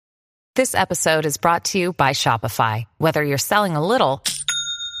This episode is brought to you by Shopify. Whether you're selling a little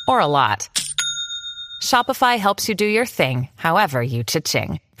or a lot, Shopify helps you do your thing, however you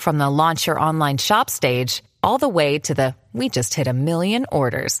cha-ching. From the launch your online shop stage, all the way to the we just hit 1 million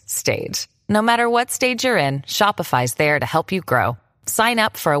orders stage. No matter what stage you're in, Shopify's there to help you grow. Sign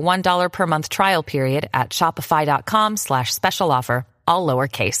up for a $1 per month trial period at shopify.com/special offer, all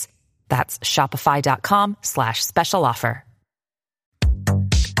lowercase. That's shopify.com/special offer.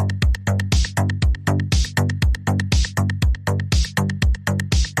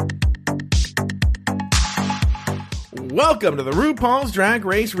 Welcome to the RuPaul's Drag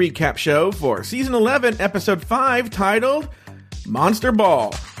Race Recap Show for Season 11, Episode 5, titled Monster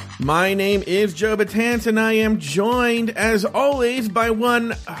Ball. My name is Joe Batance, and I am joined, as always, by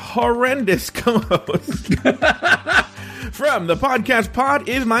one horrendous co-host. From the podcast pod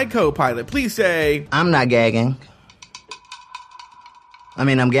is my co-pilot. Please say... I'm not gagging. I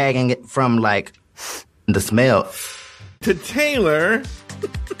mean, I'm gagging from, like, the smell. To Taylor...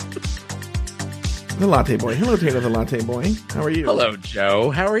 the Latte Boy. Hello, Taylor the Latte Boy. How are you? Hello,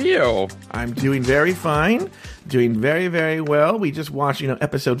 Joe. How are you? I'm doing very fine. Doing very, very well. We just watched,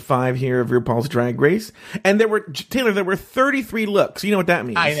 episode 5 here of RuPaul's Drag Race. And there were 33 looks. You know what that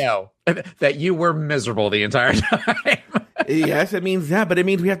means? I know. That you were miserable the entire time. Yes, it means that. But it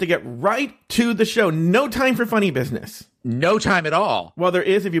means we have to get right to the show. No time for funny business. No time at all. Well, there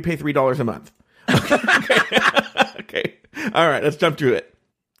is if you pay $3 a month. Okay. All right, let's jump to it.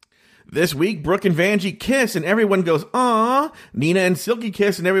 This week, Brooke and Vanjie kiss, and everyone goes, "Aw." Nina and Silky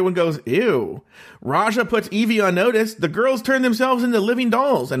kiss, and everyone goes, "Ew." Raja puts Evie on notice. The girls turn themselves into living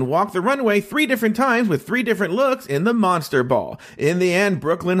dolls and walk the runway 3 different times with 3 different looks in the Monster Ball. In the end,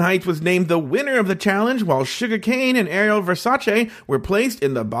 Brooklyn Heights was named the winner of the challenge, while Sugar Cane and Ariel Versace were placed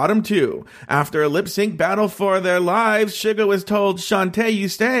in the bottom 2. After a lip-sync battle for their lives, Sugar was told, "Shantae, you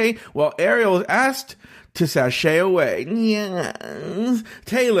stay," while Ariel was asked to sashay away. Yes.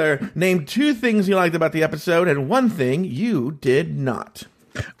 Taylor, name 2 things you liked about the episode and 1 thing you did not.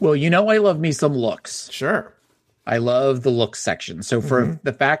 Well, I love me some looks. Sure. I love the look section. So for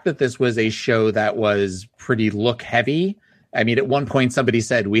the fact that this was a show that was pretty look heavy, I mean, at one point somebody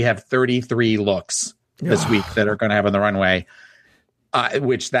said we have 33 looks this week that are going to have on the runway.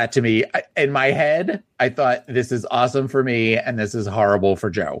 Which that to me, in my head, I thought this is awesome for me and this is horrible for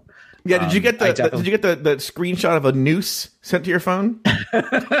Joe. Yeah, did you get the screenshot of a noose sent to your phone?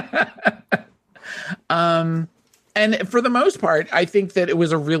 And for the most part, I think that it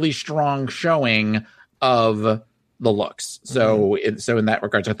was a really strong showing of the looks. So, in that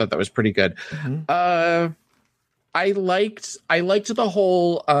regards, I thought that was pretty good. I liked the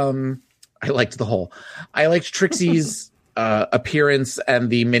whole. I liked Trixie's appearance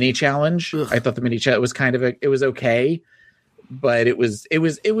and the mini challenge. I thought the mini challenge was it was okay, but it was.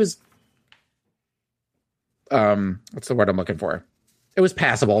 What's the word I'm looking for? It was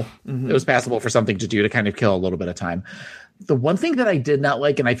passable. It was passable for something to do to kind of kill a little bit of time. The one thing that I did not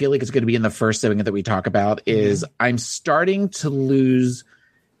like, and I feel like it's going to be in the first segment that we talk about, is I'm starting to lose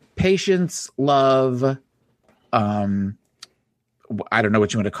patience, love. I don't know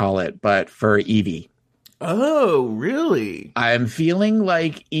what you want to call it, but for Evie. Oh, really? I'm feeling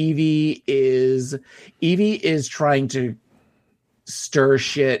like Evie is trying to stir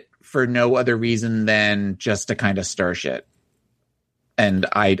shit for no other reason than just to kind of stir shit. And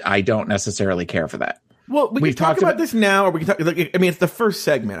I don't necessarily care for that. Well, we can talk about this now, or we can talk. I mean, it's the first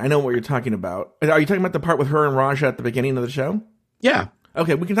segment. I know what you're talking about. Are you talking about the part with her and Raja at the beginning of the show? Yeah.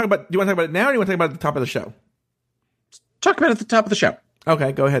 Okay, we can talk about. Do you want to talk about it now, or do you want to talk about it at the top of the show? Talk about it at the top of the show.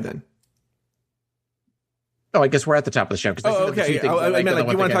 Okay, go ahead then. Oh, I guess we're at the top of the show. Okay. I meant,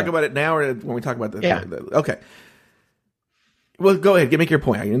 you want to talk about it now, or when we talk about this? Yeah. Okay. Well, go ahead. Make your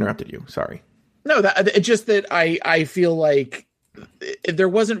point. I interrupted you. Sorry. No, it's just that I feel like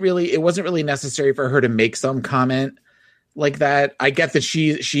it wasn't really necessary for her to make some comment like that. I get that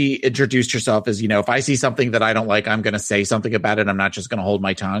she introduced herself as, if I see something that I don't like, I'm going to say something about it. I'm not just going to hold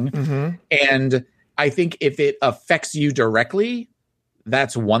my tongue. And I think if it affects you directly,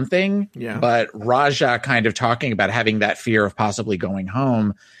 that's one thing. Yeah. But Raja kind of talking about having that fear of possibly going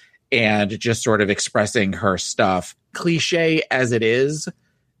home and just sort of expressing her stuff, cliche as it is,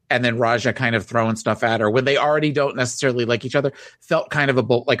 and then Raja kind of throwing stuff at her when they already don't necessarily like each other, felt kind of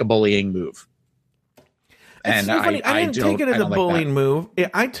like a bullying move. And so funny. I didn't take it as a bullying move.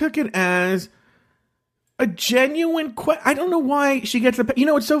 I took it as a genuine question. I don't know why she gets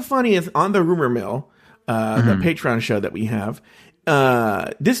what's so funny is on the Rumor Mill, the Patreon show that we have,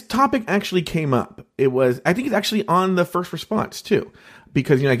 this topic actually came up. I think it's actually on the first response too,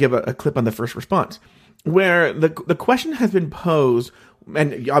 because I give a clip on the first response where the question has been posed.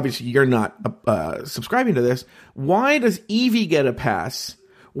 and obviously you're not subscribing to this, why does Evie get a pass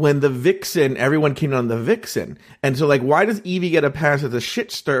when the Vixen, everyone came on the Vixen? And so, like, why does Evie get a pass as a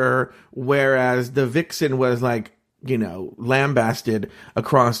shit stirrer, whereas the Vixen was, like, you know, lambasted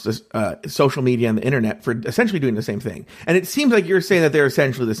across the social media and the internet for essentially doing the same thing? And it seems like you're saying that they're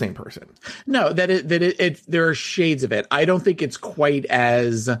essentially the same person. No, there are shades of it. I don't think it's quite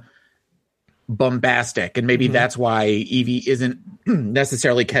as bombastic, and maybe that's why Evie isn't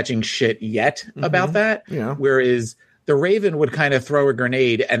necessarily catching shit yet about that. Yeah. Whereas the Raven would kind of throw a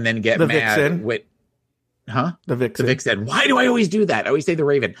grenade and then get The mad. Vixen. The Vixen. Why do I always do that? I always say the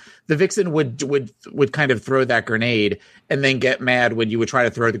Raven. The Vixen would kind of throw that grenade and then get mad when you would try to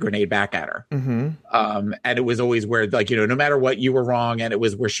throw the grenade back at her. And it was always where, like, you know, no matter what, you were wrong, and it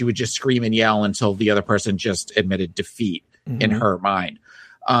was where she would just scream and yell until the other person just admitted defeat in her mind.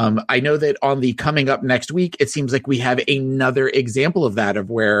 I know that on the coming up next week, it seems like we have another example of that, of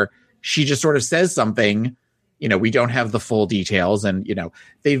where she just sort of says something. You know, we don't have the full details, and, you know,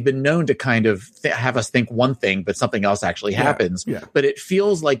 they've been known to kind of have us think one thing, but something else actually happens. Yeah. But it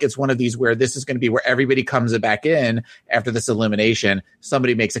feels like it's one of these where this is going to be where everybody comes back in after this elimination.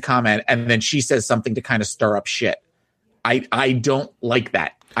 Somebody makes a comment, and then she says something to kind of stir up shit. I don't like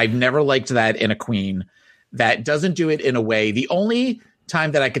that. I've never liked that in a queen. That doesn't do it in a way. The only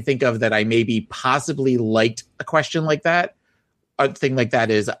time that I could think of that I maybe possibly liked a question like that, a thing like that,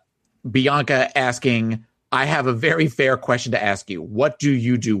 is Bianca asking, I have a very fair question to ask you. What do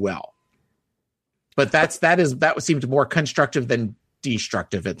you do well? But that seemed more constructive than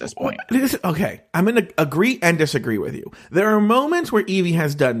destructive at this point. Okay, I'm going to agree and disagree with you. There are moments where Evie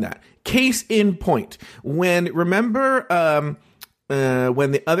has done that. Case in point, remember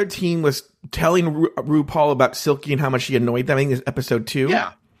when the other team was telling RuPaul about Silky and how much she annoyed them? I think it's episode 2.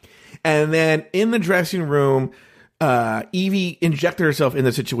 Yeah. And then in the dressing room, Evie injected herself in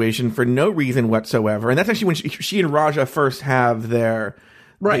the situation for no reason whatsoever. And that's actually when she and Raja first have their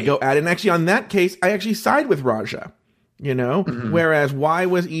they go at it. And actually, on that case, I actually side with Raja. You know, whereas why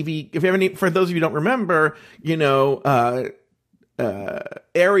was Evie? For those of you who don't remember, you know,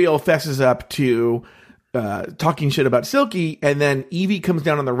 Ariel fesses up to talking shit about Silky, and then Evie comes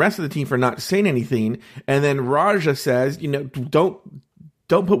down on the rest of the team for not saying anything, and then Raja says, you know, don't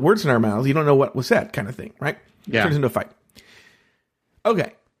put words in our mouths. You don't know what was said, kind of thing, right? Yeah. Turns into a fight.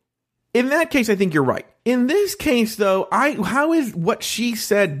 Okay. In that case, I think you're right. In this case, though, how is what she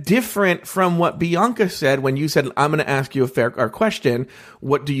said different from what Bianca said when you said, I'm going to ask you a fair question,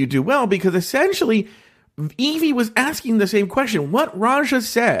 what do you do well? Because essentially, Evie was asking the same question. What Raja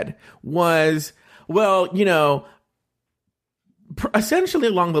said was, well, you know, essentially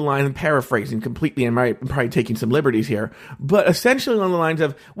along the line, I'm paraphrasing completely, and I'm probably taking some liberties here, but essentially along the lines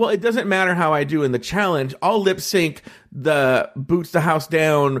of, well, it doesn't matter how I do in the challenge. I'll lip sync the Boots the House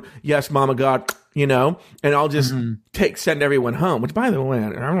Down, Yes, Mama God, you know, and I'll just send everyone home, which, by the way, I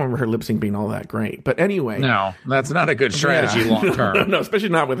don't remember her lip sync being all that great. But anyway. No, that's not a good strategy long term. No, especially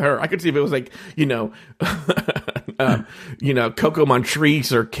not with her. I could see if it was like, you know, Coco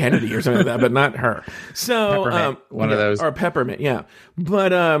Montrese or Kennedy or something like that, but not her. So one of those. Or Peppermint, yeah.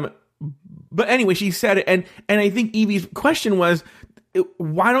 But anyway, she said it, and I think Evie's question was,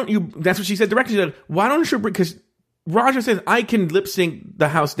 why don't you, that's what she said directly, she said, why don't you, because Raja says, I can lip sync the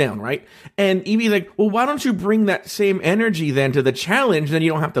house down, right? And Evie's like, well, why don't you bring that same energy then to the challenge, then you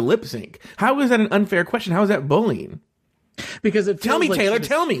don't have to lip sync? How is that an unfair question? How is that bullying? Because it tell me, like Taylor,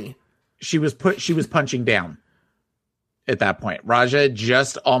 tell me. She was punching down at that point. Raja had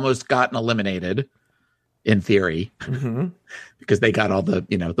just almost gotten eliminated, in theory, because they got all the,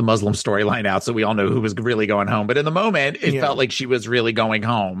 you know, the Muslim storyline out, so we all know who was really going home. But in the moment, it felt like she was really going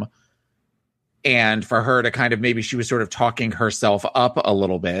home. And for her to kind of, maybe she was sort of talking herself up a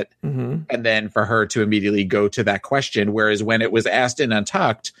little bit. And then for her to immediately go to that question. Whereas when it was asked in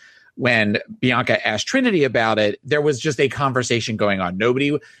Untucked, when Bianca asked Trinity about it, there was just a conversation going on.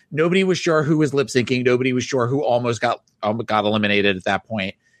 Nobody was sure who was lip syncing. Nobody was sure who almost got eliminated at that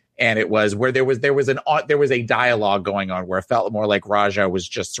point. And it was where there was a dialogue going on where it felt more like Raja was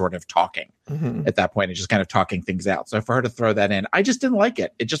just sort of talking at that point and just kind of talking things out. So for her to throw that in, I just didn't like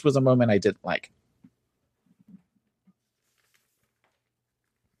it. It just was a moment I didn't like.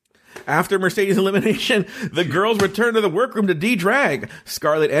 After Mercedes' elimination, the girls return to the workroom to de-drag.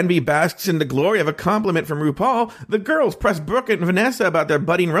 Scarlet Envy basks in the glory of a compliment from RuPaul. The girls press Brooke and Vanessa about their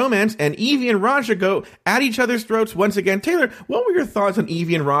budding romance, and Evie and Raja go at each other's throats once again. Taylor, what were your thoughts on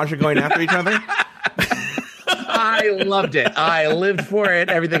Evie and Raja going after each other? I loved it. I lived for it.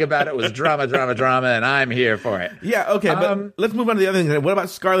 Everything about it was drama, and I'm here for it. Yeah, okay, but let's move on to the other thing. What about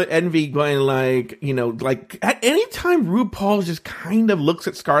Scarlet Envy going like, at any time RuPaul just kind of looks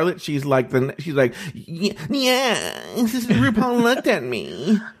at Scarlet, she's like, yeah, RuPaul looked at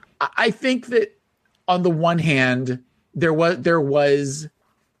me. I think that on the one hand, there was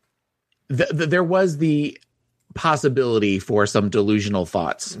the possibility for some delusional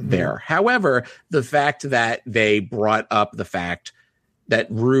thoughts there. However, the fact that they brought up the fact that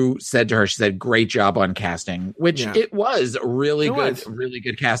Rue said to her, she said, "Great job on casting," which it was really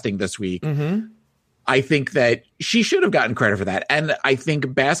good casting this week. I think that she should have gotten credit for that. And I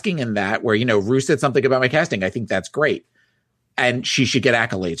think basking in that, where, Rue said something about my casting, I think that's great. And she should get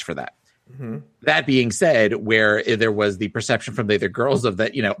accolades for that. That being said, where there was the perception from the other girls of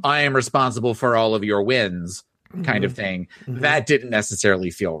that, I am responsible for all of your wins kind of thing, that didn't necessarily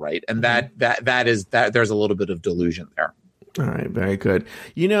feel right. And that there's a little bit of delusion there. All right, very good.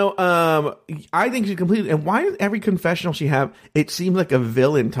 I think she completely. And why does every confessional she have, it seems like a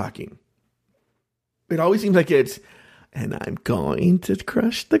villain talking? It always seems like it's, and I'm going to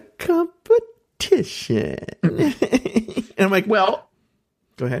crush the competition. And I'm like, well,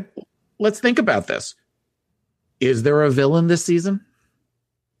 go ahead. Let's think about this. Is there a villain this season?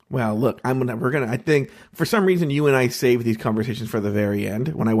 Well, look, I think for some reason you and I save these conversations for the very end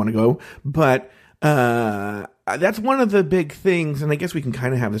when I want to go, but that's one of the big things, and I guess we can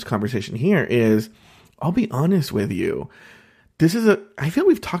kind of have this conversation here, is I'll be honest with you. I feel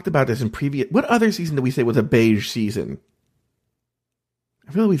we've talked about this in what other season did we say was a beige season?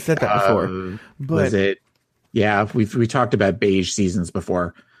 I feel like we've said that before. But was it? Yeah, we talked about beige seasons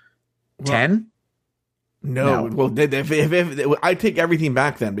before. 10? No. Well, if I take everything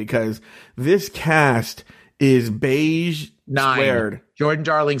back then, because this cast is beige 9. Squared. Jordan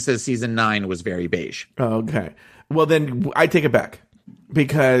Darling says season 9 was very beige. Okay. Well, then I take it back,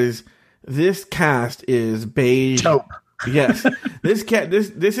 because this cast is beige. Taupe. Yes. This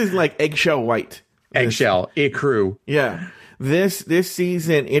is like eggshell white. Eggshell. Ecru. Yeah. This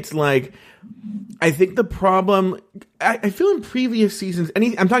season, it's like, I think the problem, I feel in previous seasons,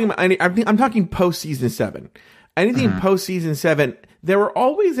 I'm talking post season 7. Anything post season 7, there were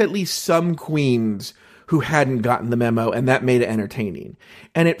always at least some queens who hadn't gotten the memo, and that made it entertaining.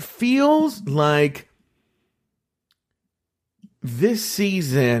 And it feels like this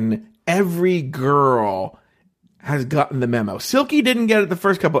season, every girl has gotten the memo. Silky didn't get it the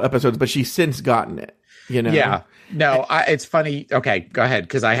first couple episodes, but she's since gotten it. Yeah. No, it's funny. Okay, go ahead,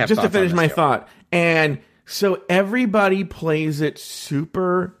 because I have just to finish my too. thought. And so everybody plays it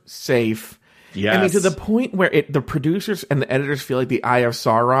super safe. Yes. I mean, to the point where the producers and the editors feel like the Eye of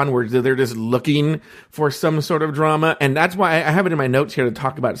Sauron, where they're just looking for some sort of drama. And that's why I have it in my notes here to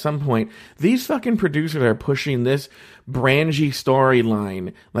talk about at some point. These fucking producers are pushing this Brangie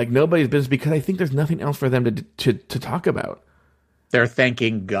storyline like nobody's business, because I think there's nothing else for them to talk about. They're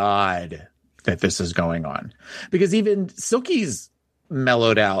thanking God that this is going on, because even Silky's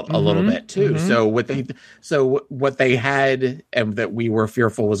mellowed out a little bit too. So what they had, and that we were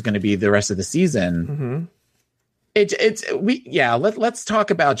fearful was going to be the rest of the season. Let's talk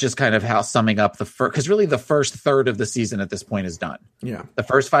about just kind of how summing up the first, because really the first third of the season at this point is done. Yeah, the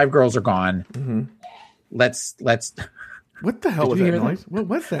first 5 girls are gone. Let's. What the hell was that noise? What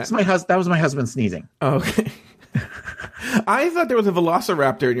was that? That was my husband sneezing. Oh, okay. I thought there was a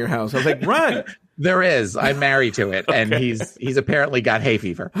velociraptor in your house. I was like, run. There is. I'm married to it, and he's apparently got hay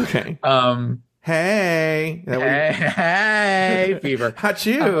fever. Okay. Hey fever.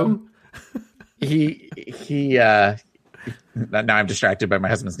 Achoo. He now I'm distracted by my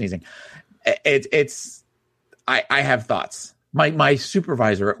husband sneezing. I have thoughts. My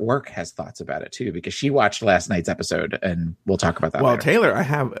supervisor at work has thoughts about it too, because she watched last night's episode, and we'll talk about that later. Taylor, I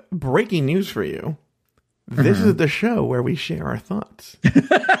have breaking news for you. This is the show where we share our thoughts.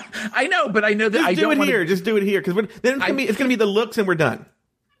 I know, but I know that Just do it here, because then it's gonna be the looks, and we're done.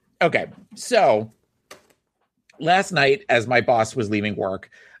 Okay, so last night, as my boss was leaving work,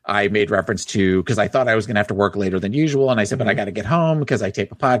 I made reference to, because I thought I was going to have to work later than usual. And I said, but I got to get home because I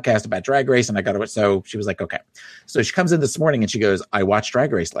tape a podcast about Drag Race, and I got to, so she was like, okay. So she comes in this morning and she goes, I watched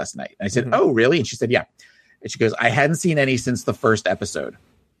Drag Race last night. And I said, oh, really? And she said, yeah. And she goes, I hadn't seen any since the first episode.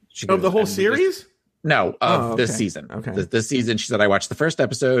 She goes, of the whole series? This season. Okay. This season, she said, I watched the first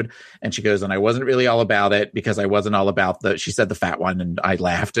episode, and she goes, and I wasn't really all about it, because I wasn't all about she said the fat one, and I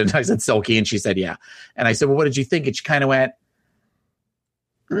laughed, and I said Silky, and she said, yeah. And I said, well, what did you think? And she kind of went,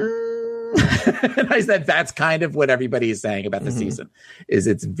 and I said, that's kind of what everybody is saying about the season, is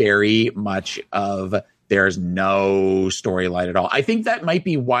it's very much of There's no storyline at all. I think that might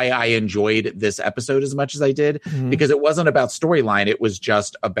be why I enjoyed this episode as much as I did, because it wasn't about storyline. It was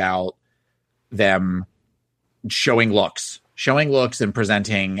just about them showing looks and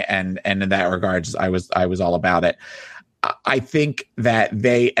presenting. And in that regards, I was all about it. I think that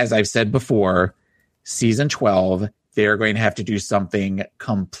they, as I've said before, season 12, they're going to have to do something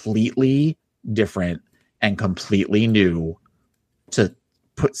completely different and completely new to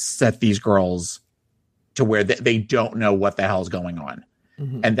set these girls to where they don't know what the hell's going on.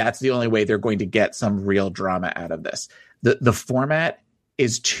 And that's the only way they're going to get some real drama out of this. The format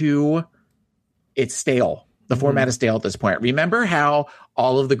is it's stale. The format is stale at this point. Remember how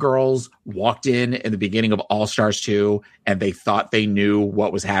all of the girls walked in the beginning of All Stars 2 and they thought they knew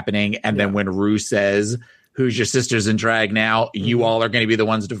what was happening. And then when Rue says, "Who's your sisters in drag now? You all are going to be the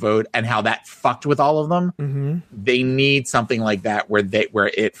ones to vote," and how that fucked with all of them. They need something like that where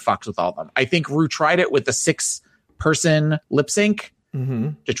it fucks with all of them. I think Rue tried it with the 6-person lip sync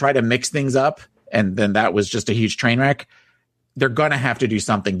to try to mix things up. And then that was just a huge train wreck. They're going to have to do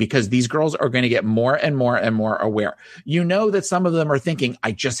something because these girls are going to get more and more and more aware. You know that some of them are thinking,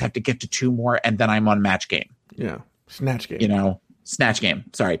 I just have to get to 2 more and then I'm on Match Game. Yeah. Snatch Game. Snatch Game.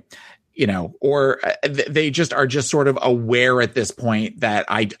 Sorry. Or they just are just sort of aware at this point that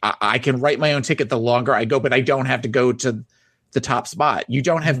I can write my own ticket the longer I go, but I don't have to go to the top spot. You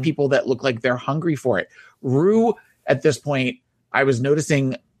don't have people that look like they're hungry for it. Rue, at this point, I was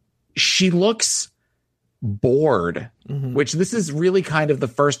noticing she looks bored, which this is really kind of the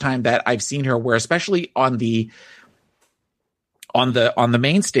first time that I've seen her where, especially on the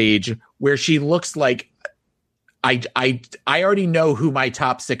main stage, where she looks like I already know who my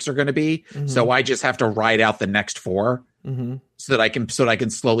top 6 are going to be, so I just have to ride out the next 4 so that I can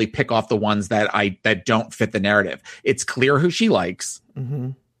slowly pick off the ones that don't fit the narrative. It's clear who she likes.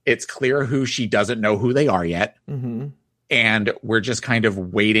 It's clear who she doesn't know who they are yet, and we're just kind of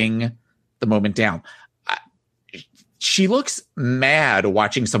waiting the moment down. She looks mad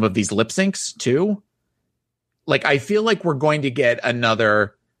watching some of these lip syncs too. Like, I feel like we're going to get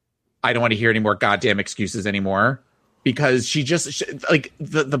another, I don't want to hear any more goddamn excuses anymore, because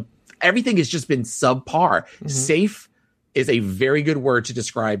the everything has just been subpar. Safe is a very good word to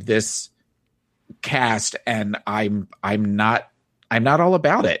describe this cast, and I'm not all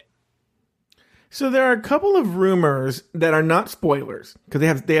about it. So there are a couple of rumors that are not spoilers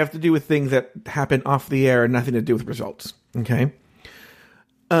because they have to do with things that happen off the air and nothing to do with results. Okay.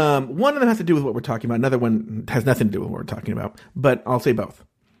 One of them has to do with what we're talking about. Another one has nothing to do with what we're talking about, but I'll say both.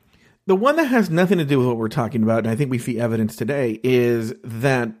 The one that has nothing to do with what we're talking about, and I think we see evidence today, is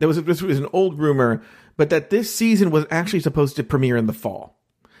that this was an old rumor, but that this season was actually supposed to premiere in the fall.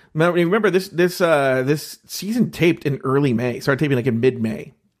 Now, remember this season taped in early May, started taping like in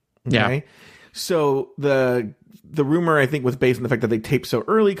mid-May. Okay? Yeah. So the rumor, I think, was based on the fact that they taped so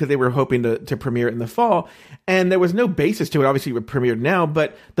early because they were hoping to premiere it in the fall. And there was no basis to it. Obviously, it premiered now.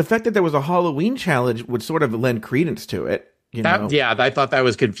 But the fact that there was a Halloween challenge would sort of lend credence to it. Yeah, I thought that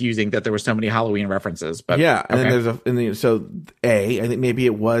was confusing that there were so many Halloween references. But yeah, and okay. Then I think maybe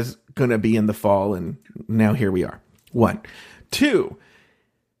it was going to be in the fall, and now here we are. 1. 2.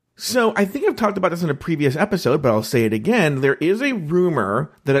 So I think I've talked about this in a previous episode, but I'll say it again. There is a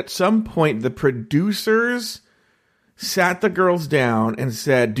rumor that at some point the producers sat the girls down and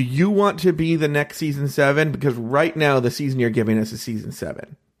said, "Do you want to be the next season 7? Because right now the season you're giving us is season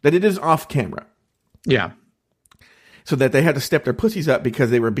 7." That it is off camera. Yeah. So that they had to step their pussies up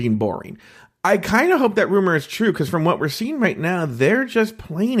because they were being boring. I kind of hope that rumor is true because from what we're seeing right now, they're just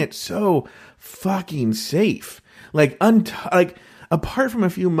playing it so fucking safe. Apart from a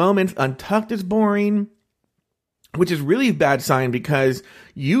few moments, Untucked is boring, which is really a bad sign because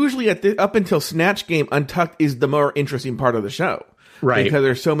usually up until Snatch Game, Untucked is the more interesting part of the show. Right. Because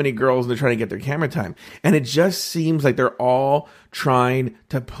there's so many girls and they're trying to get their camera time. And it just seems like they're all trying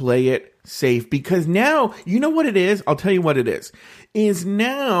to play it safe because now, you know what it is? I'll tell you what it is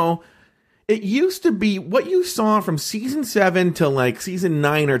now, it used to be what you saw from season 7 to like season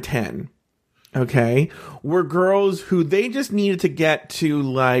 9 or 10. Okay, were girls who they just needed to get to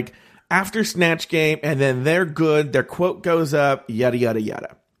like after Snatch Game and then they're good, their quote goes up, yada, yada,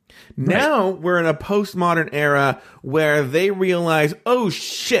 yada. Now we're in a postmodern era where they realize, oh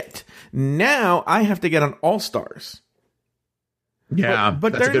shit, now I have to get on All Stars. Yeah,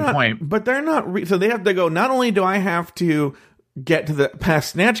 but that's a good point. But they're not, so they have to go, not only do I have to get to the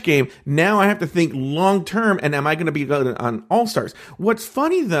past Snatch Game, now I have to think long term, and am I going to be good on All Stars? What's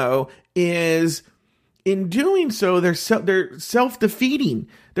funny though is in doing so, they're self-defeating.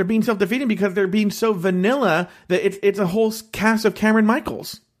 They're being self-defeating because they're being so vanilla that it's a whole cast of Cameron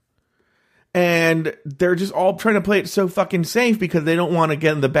Michaels. And they're just all trying to play it so fucking safe because they don't want to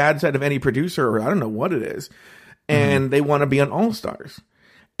get in the bad side of any producer, or I don't know what it is. And they want to be on All Stars.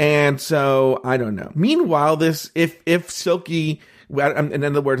 And so, I don't know. Meanwhile, if Silky, in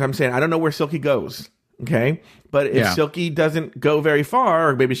other words, I'm saying, I don't know where Silky goes. Okay. But if Silky doesn't go very far,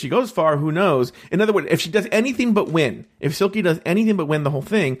 or maybe she goes far, who knows? In other words, if she does anything but win, if Silky does anything but win the whole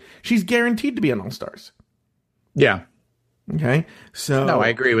thing, she's guaranteed to be on All Stars. Yeah. Okay. So. No, I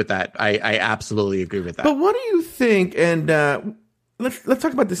agree with that. I absolutely agree with that. But what do you think? And let's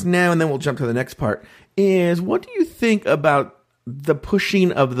talk about this now, and then we'll jump to the next part. Is what do you think about the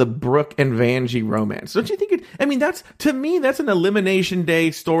pushing of the Brooke and Vanjie romance? Don't you think that's, to me, that's an Elimination Day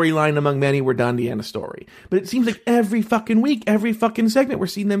storyline among many. We're done, the end of story. But it seems like every fucking week, every fucking segment, we're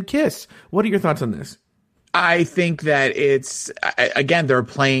seeing them kiss. What are your thoughts on this? I think that again, they're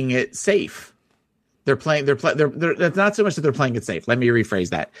playing it safe. It's not so much that they're playing it safe. Let me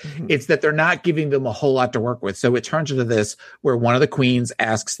rephrase that. Mm-hmm. It's that they're not giving them a whole lot to work with. So it turns into this where one of the queens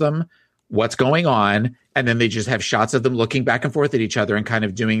asks them what's going on, and then they just have shots of them looking back and forth at each other and kind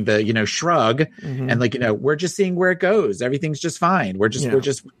of doing the, shrug, and we're just seeing where it goes. Everything's just fine. We're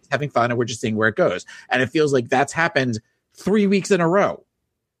just having fun, and we're just seeing where it goes. And it feels like that's happened 3 weeks in a row,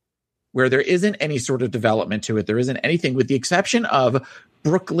 where there isn't any sort of development to it. There isn't anything, with the exception of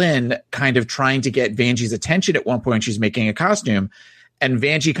Brooke Lynn kind of trying to get Vanjie's attention at one point. She's making a costume, and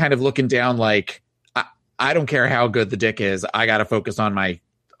Vanjie kind of looking down like, I don't care how good the dick is. I got to focus on my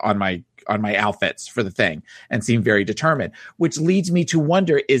outfits for the thing, and seem very determined, which leads me to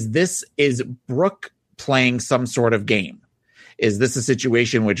wonder, is Brooke playing some sort of game? Is this a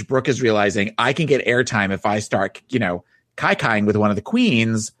situation which Brooke is realizing I can get airtime if I start, kai-kaiing with one of the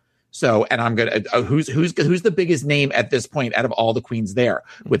queens? So, and I'm going to, who's the biggest name at this point out of all the queens there,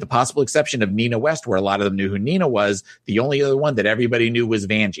 with the possible exception of Nina West, where a lot of them knew who Nina was. The only other one that everybody knew was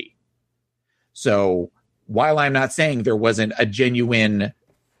Vanjie. So while I'm not saying there wasn't a genuine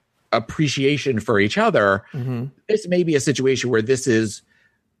appreciation for each other, this may be a situation where this is,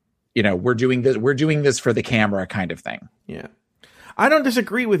 we're doing this for the camera kind of thing. Yeah. I don't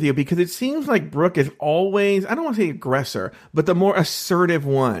disagree with you, because it seems like Brooke is always, I don't want to say aggressor, but the more assertive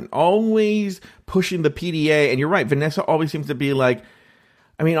one, always pushing the PDA. And you're right, Vanessa always seems to be like,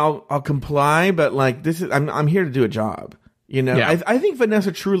 I'll comply, but like, this is, I'm here to do a job. Yeah. I think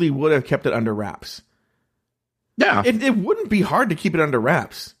Vanessa truly would have kept it under wraps. Yeah. It wouldn't be hard to keep it under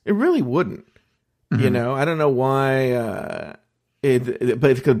wraps. It really wouldn't. I don't know why,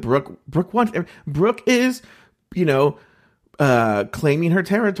 but it's because Brooke is, claiming her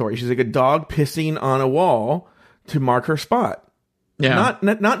territory. She's like a dog pissing on a wall to mark her spot. Yeah.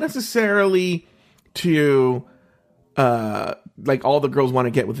 Not necessarily to like all the girls want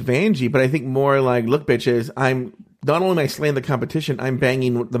to get with Vanjie, but I think more like, look, bitches, I'm not only am I slaying the competition, I'm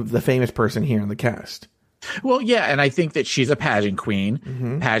banging the famous person here in the cast. Well, yeah, and I think that she's a pageant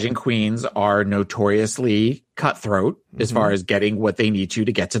queen. Pageant queens are notoriously cutthroat as far as getting what they need to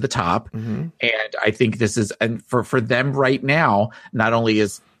get to the top. And I think this is, and for them right now, not only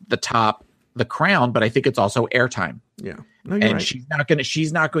is the top the crown, but I think it's also airtime. Yeah. No, and right. She's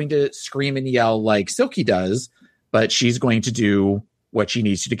not going to scream and yell like Silky does, but she's going to do what she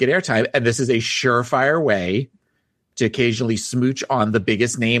needs to get airtime. And this is a surefire way to occasionally smooch on the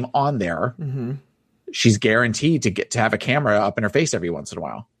biggest name on there. She's guaranteed to have a camera up in her face every once in a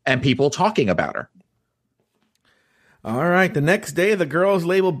while, and people talking about her. All right. The next day, the girls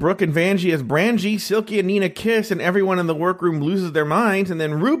label Brooke and Vanjie as Brangie, Silky, and Nina kiss, and everyone in the workroom loses their minds. And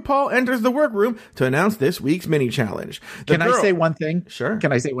then RuPaul enters the workroom to announce this week's mini challenge. I say one thing? Sure.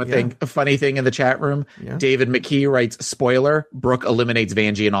 Can I say one thing? A funny thing in the chat room. Yeah. David McKee writes, spoiler, Brooke eliminates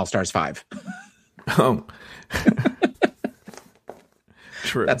Vanjie in All Stars 5. Oh.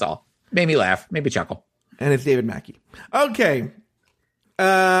 True. That's all. Made me laugh. Made me chuckle. And it's David Mackey. Okay. All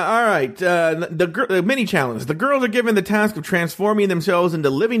right. The mini challenge. The girls are given the task of transforming themselves into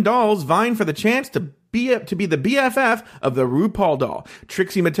living dolls, vying for the chance to be the BFF of the RuPaul doll.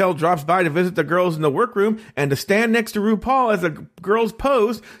 Trixie Mattel drops by to visit the girls in the workroom and to stand next to RuPaul as the girls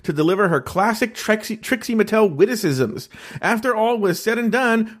pose to deliver her classic Trixie Mattel witticisms. After all was said and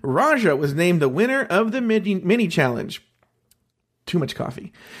done, Raja was named the winner of the mini challenge. Too much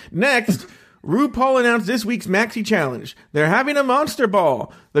coffee. Next, RuPaul announced this week's Maxi Challenge. They're having a monster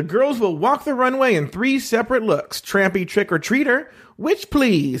ball. The girls will walk the runway in 3 separate looks: Trampy Trick or Treater, Witch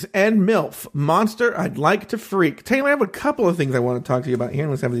Please, and MILF, Monster I'd Like to Freak. Taylor, I have a couple of things I want to talk to you about here,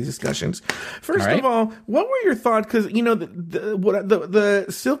 and let's have these discussions. First of all, what were your thoughts? Because, the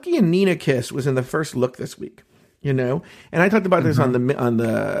Silky and Nina kiss was in the first look this week. you know? And I talked about this on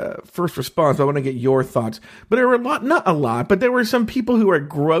the first response. I want to get your thoughts. But there were not a lot, but there were some people who were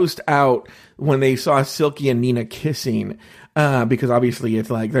grossed out when they saw Silky and Nina kissing, because obviously it's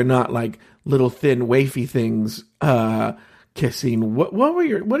like they're not like little thin wafy things kissing. What are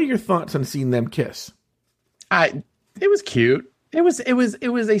your thoughts on seeing them kiss? It was cute. It was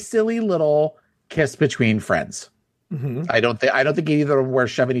a silly little kiss between friends. Mm-hmm. I don't think either of them were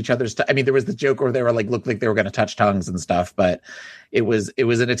shoving each other's. I mean, there was the joke where they were like looked like they were going to touch tongues and stuff, but it was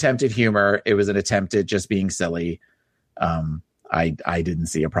an attempt at humor. It was an attempt at just being silly. I didn't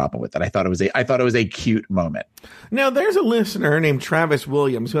see a problem with it. I thought it was a cute moment. Now, there's a listener named Travis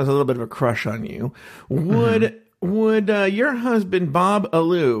Williams who has a little bit of a crush on you. Would your husband Bob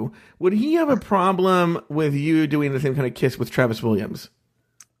Alou, would he have a problem with you doing the same kind of kiss with Travis Williams?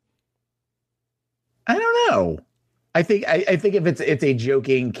 I don't know. I think if it's a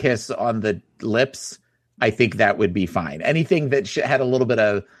joking kiss on the lips, I think that would be fine. Anything that had a little bit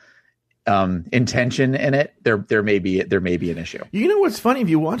of intention in it, there may be an issue. You know what's funny? If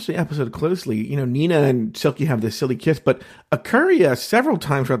you watch the episode closely, you know, Nina and Silky have this silly kiss, but Akuria several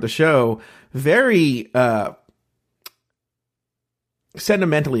times throughout the show, very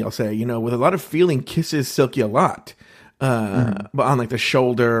sentimentally, I'll say, you know, with a lot of feeling, kisses Silky a lot. But on like the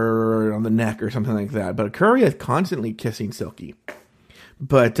shoulder or on the neck or something like that. But Akuria is constantly kissing Silky.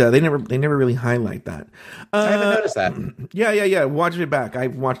 But they never really highlight that. I haven't noticed that. Yeah. Watch it back.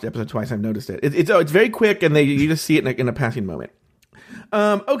 I've watched the episode twice. I've noticed it. It's very quick, and you just see it in a passing moment.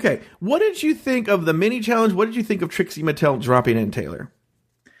 Okay, what did you think of the mini challenge? What did you think of Trixie Mattel dropping in Taylor?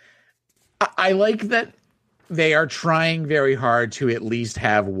 I like that they are trying very hard to at least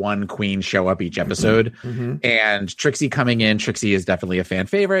have one queen show up each episode. Mm-hmm. And Trixie coming in, Trixie is definitely a fan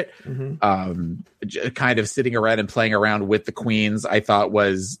favorite. Mm-hmm. Kind of sitting around and playing around with the queens, I thought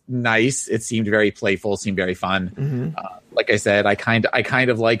was nice. It seemed very playful, seemed very fun. Mm-hmm. Like I said, I kind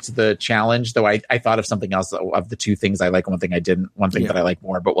of liked the challenge, though I thought of something else of the two things I like and one thing I didn't, one thing that I like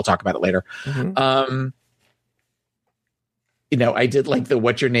more, but we'll talk about it later. Mm-hmm. You know, I did like the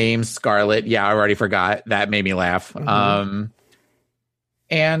 "What's your name, Scarlet?" Yeah, I already forgot. That made me laugh. Mm-hmm.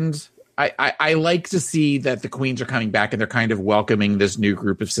 And I like to see that the queens are coming back and they're kind of welcoming this new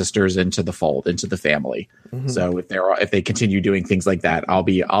group of sisters into the fold, into the family. Mm-hmm. So if they continue doing things like that, I'll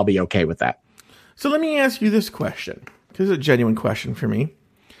be okay with that. So let me ask you this question, because it's a genuine question for me.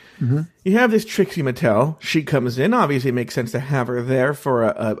 Mm-hmm. You have this Trixie Mattel. She comes in. Obviously, it makes sense to have her there for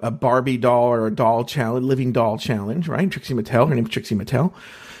a Barbie doll or a doll challenge, living doll challenge, right? Trixie Mattel. Her name's Trixie Mattel.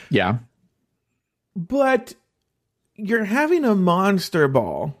 Yeah. But you're having a monster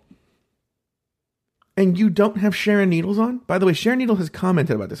ball, and you don't have Sharon Needles on? By the way, Sharon Needles has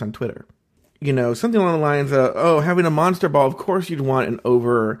commented about this on Twitter. You know, something along the lines of, having a monster ball, of course you'd want an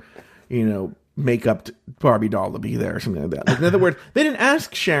over, makeup Barbie doll to be there or something like that. Like, in other words, they didn't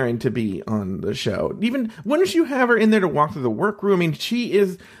ask Sharon to be on the show. Even wouldn't you have her in there to walk through the workroom? I mean, she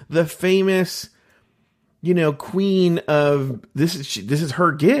is the famous, queen of this. This is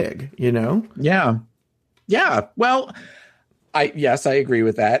her gig. Yeah. Well, I agree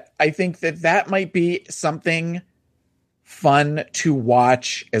with that. I think that might be something fun to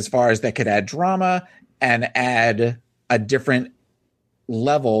watch as far as that could add drama and add a different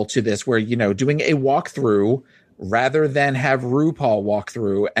level to this, where doing a walkthrough rather than have RuPaul walk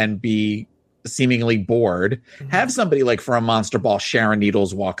through and be seemingly bored, have somebody like for a monster ball, Sharon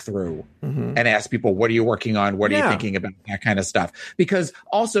Needles walk through and ask people, what are you working on? What are you thinking about? That kind of stuff. Because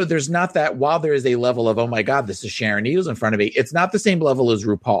also there's not that, while there is a level of, oh my God, this is Sharon Needles in front of me, it's not the same level as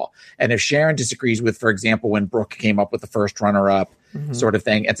RuPaul. And if Sharon disagrees with, for example, when Brooke came up with the first runner-up sort of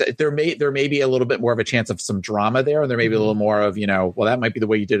thing, there may be a little bit more of a chance of some drama there, and there may be a little more of, well, that might be the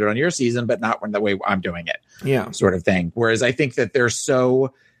way you did it on your season, but not the way I'm doing it. Yeah. Sort of thing. Whereas I think that they're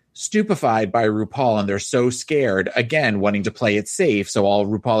so stupefied by RuPaul and they're so scared, again, wanting to play it safe, so all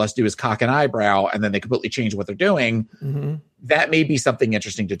RuPaul has to do is cock an eyebrow and then they completely change what they're doing. That may be something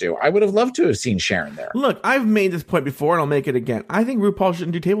interesting to do. I would have loved to have seen Sharon there. Look, I've made this point before and I'll make it again. I think RuPaul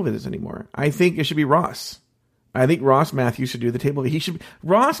shouldn't do table visits anymore. I think it should be Ross. I think Ross Matthews should do the table.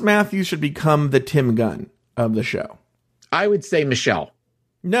 Ross Matthews should become the Tim Gunn of the show. I would say Michelle.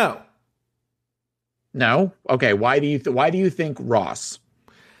 No. Okay. Why do you think Ross?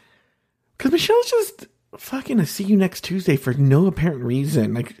 Because Michelle's just fucking a see you next Tuesday for no apparent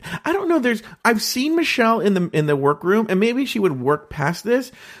reason. Like, I don't know. I've seen Michelle in the workroom, and maybe she would work past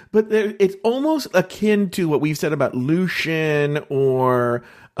this, but it's almost akin to what we've said about Lucian or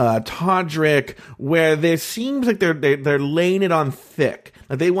Todrick, where there seems like they're laying it on thick.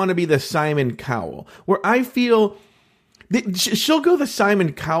 Like they want to be the Simon Cowell. Where I feel She'll go the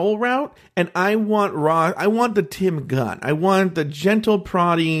Simon Cowell route, and I want Ross. I want the Tim Gunn. I want the gentle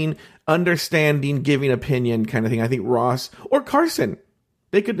prodding, understanding, giving opinion kind of thing. I think Ross or Carson.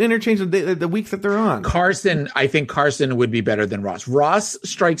 They could interchange the weeks that they're on. I think Carson would be better than Ross. Ross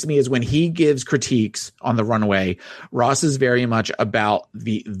strikes me as when he gives critiques on The Runaway, Ross is very much about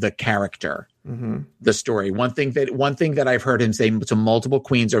the character, the story. One thing that I've heard him say to multiple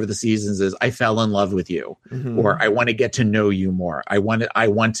queens over the seasons is, "I fell in love with you," or "I want to get to know you more. I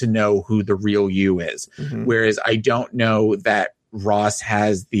want to know who the real you is." Whereas I don't know that Ross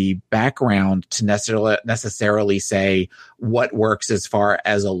has the background to necessarily say what works as far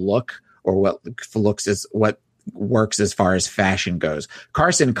as a look, or what works as far as fashion goes.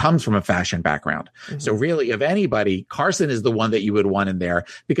 Carson comes from a fashion background. So really, of anybody, Carson is the one that you would want in there,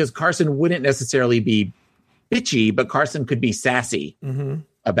 because Carson wouldn't necessarily be bitchy, but Carson could be sassy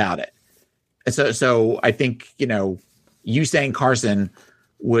about it. So I think, you saying Carson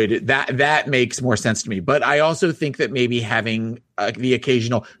that makes more sense to me. But I also think that maybe having the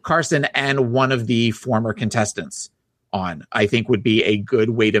occasional Carson and one of the former contestants on, I think, would be a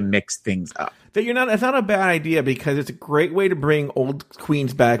good way to mix things up. It's not a bad idea, because it's a great way to bring old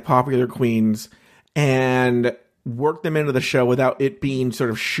queens back, popular queens, and work them into the show without it being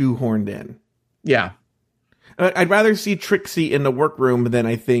sort of shoehorned in. Yeah. I'd rather see Trixie in the workroom than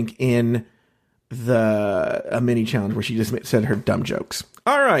I think in a mini challenge where she just said her dumb jokes.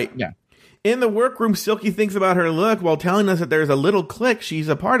 All right. Yeah. In the workroom, Silky thinks about her look while telling us that there's a little clique she's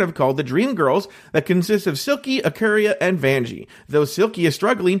a part of called the Dream Girls that consists of Silky, Akuria, and Vanjie. Though Silky is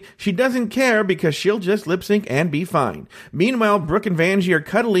struggling, she doesn't care because she'll just lip sync and be fine. Meanwhile, Brooke and Vanjie are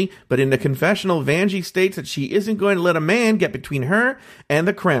cuddly, but in the confessional, Vanjie states that she isn't going to let a man get between her and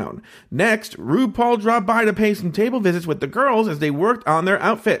the crown. Next, RuPaul dropped by to pay some table visits with the girls as they worked on their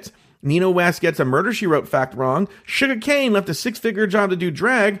outfits. Nina West gets a Murder, She Wrote fact wrong. Sugar Kane left a 6-figure job to do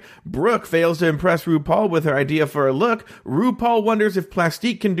drag. Brooke fails to impress RuPaul with her idea for a look. RuPaul wonders if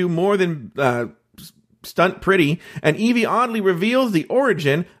Plastique can do more than stunt pretty. And Evie oddly reveals the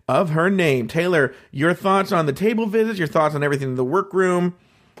origin of her name. Taylor, your thoughts on the table visits, your thoughts on everything in the workroom.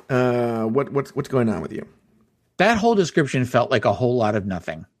 What's going on with you? That whole description felt like a whole lot of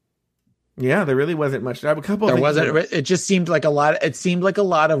nothing. Yeah, there really wasn't much. I have a couple. There wasn't. It just seemed like a lot. It seemed like a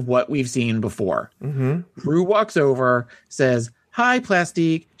lot of what we've seen before. Ru walks over, says, "Hi,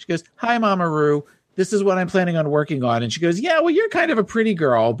 Plastique." She goes, "Hi, Mama Ru. This is what I'm planning on working on." And she goes, "Yeah, well, you're kind of a pretty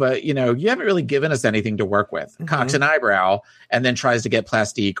girl, but you haven't really given us anything to work with." Cocks an eyebrow, and then tries to get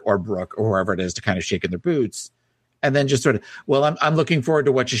Plastique or Brooke or whoever it is to kind of shake in their boots, and then just sort of, "Well, I'm looking forward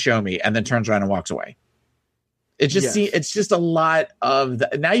to what you show me," and then turns around and walks away. It's just a lot of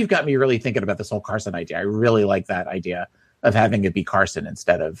now you've got me really thinking about this whole Carson idea. I really like that idea of having it be Carson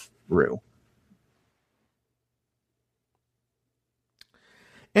instead of Ru.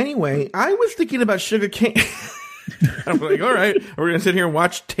 Anyway, I was thinking about Sugar Cane. I'm like, all right, we're going to sit here and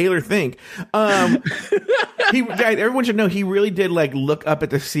watch Taylor think. Everyone should know he really did look up at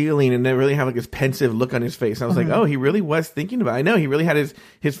the ceiling and then really have this pensive look on his face. I was like, oh, he really was thinking about it. I know he really had his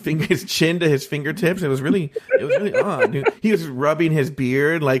chin to his fingertips. It was really odd. He was rubbing his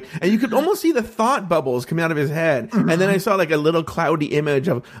beard and you could almost see the thought bubbles coming out of his head. And then I saw a little cloudy image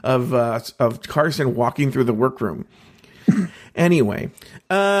of Carson walking through the workroom. Anyway,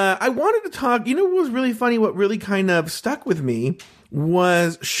 I wanted to talk, what was really funny, what really kind of stuck with me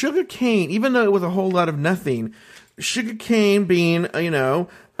was Sugar Cane, even though it was a whole lot of nothing. Sugar Cane being,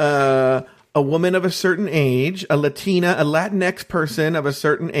 a woman of a certain age, a Latinx person of a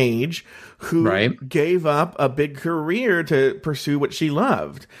certain age who gave up a big career to pursue what she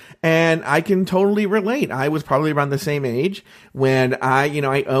loved. And I can totally relate. I was probably around the same age when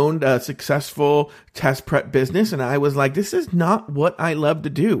I owned a successful test prep business, and I was like, this is not what I love to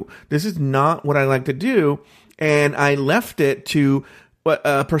do. This is not what I like to do. And I left it to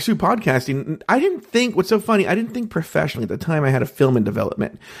pursue podcasting. What's so funny, I didn't think professionally at the time. I had a film in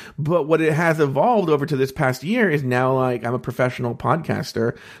development, but what it has evolved over to this past year is now I'm a professional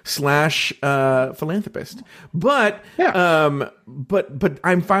podcaster / philanthropist. But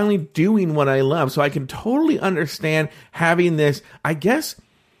I'm finally doing what I love. So I can totally understand having this, I guess,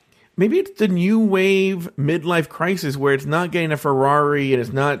 maybe it's the new wave midlife crisis where it's not getting a Ferrari and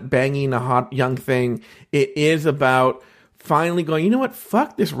it's not banging a hot young thing. It is about finally going, you know what?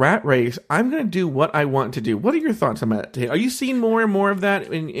 Fuck this rat race. I'm going to do what I want to do. What are your thoughts on that? Are you seeing more and more of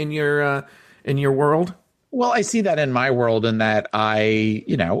that in your world? Well, I see that in my world in that I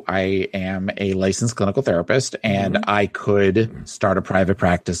am a licensed clinical therapist and I could start a private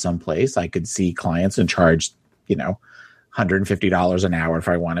practice someplace. I could see clients and charge, $150 an hour if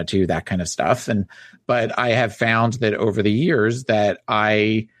I wanted to, that kind of stuff. But I have found that over the years that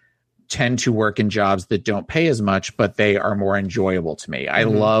I tend to work in jobs that don't pay as much, but they are more enjoyable to me. I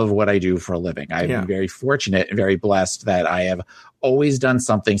love what I do for a living. I've been very fortunate and very blessed that I have always done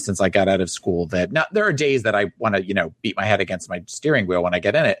something since I got out of school that now there are days that I want to, beat my head against my steering wheel when I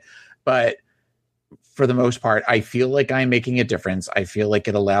get in it. But for the most part, I feel like I'm making a difference. I feel like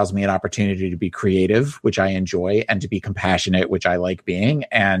it allows me an opportunity to be creative, which I enjoy, and to be compassionate, which I like being,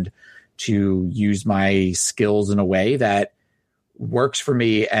 and to use my skills in a way that works for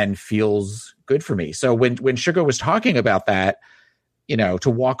me and feels good for me. So when Sugar was talking about that, to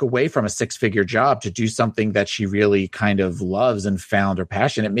walk away from a 6-figure job to do something that she really kind of loves and found her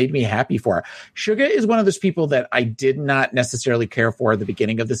passion, it made me happy for her. Sugar is one of those people that I did not necessarily care for at the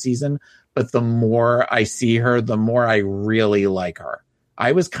beginning of the season, but the more I see her, the more I really like her.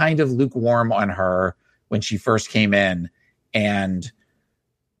 I was kind of lukewarm on her when she first came in, and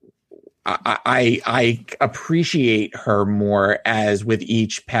I appreciate her more as with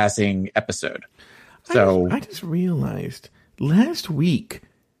each passing episode. So I just realized last week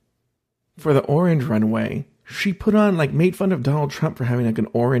for the orange runway, she put on made fun of Donald Trump for having an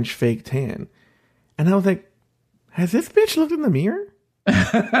orange fake tan. And I was like, has this bitch looked in the mirror?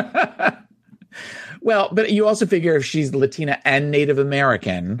 Well, but you also figure if she's Latina and Native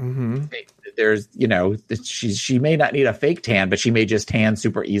American, there's, she may not need a fake tan, but she may just tan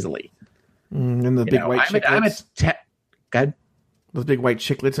super easily. And the big white chiclets. God. Those big white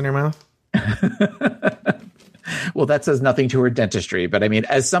chiclets in her mouth. Well, that says nothing to her dentistry. But I mean,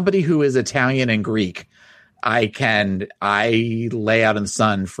 as somebody who is Italian and Greek, I lay out in the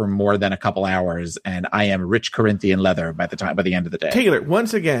sun for more than a couple hours, and I am rich Corinthian leather by the end of the day. Taylor,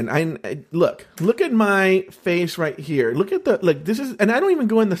 once again, I look at my face right here. Look at this is, and I don't even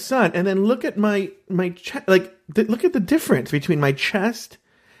go in the sun. And then look at my chest. Look at the difference between my chest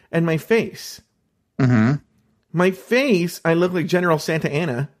and my face. My face, I look like General Santa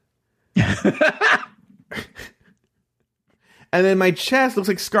Anna. And then my chest looks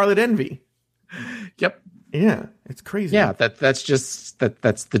like Scarlet Envy. Yep. Yeah, it's crazy. Yeah, that's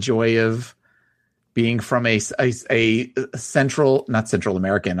the joy of being from a central, not Central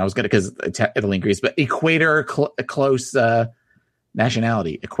American. I was going to, because Italy and Greece, but equator close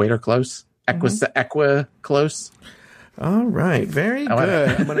nationality. Equator close, equa close. All right, very good.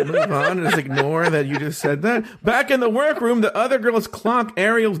 I'm going to move on and just ignore that you just said that. Back in the workroom, the other girls clock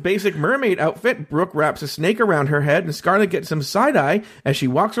Ariel's basic mermaid outfit. Brooke wraps a snake around her head, and Scarlett gets some side-eye as she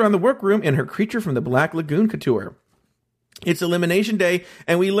walks around the workroom in her Creature from the Black Lagoon couture. It's Elimination Day,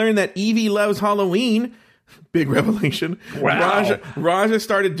 and we learn that Evie loves Halloween. Big revelation. Wow. Raja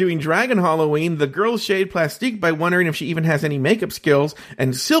started doing Dragon Halloween. The girls shade Plastique by wondering if she even has any makeup skills,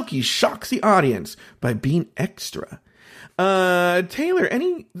 and Silky shocks the audience by being extra. Taylor,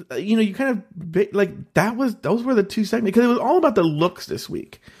 you kind of those were the two segments, because it was all about the looks this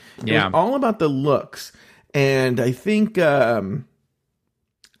week. It was all about the looks, and I think there's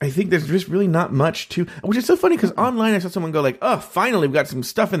just really not much to, which is so funny because online I saw someone go "Oh, finally we got some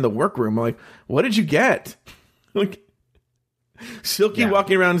stuff in the workroom." I'm like, what did you get? Silky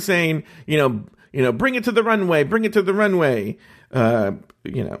walking around saying, bring it to the runway,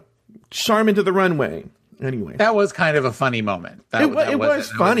 Charmin to the runway. Anyway, that was kind of a funny moment. It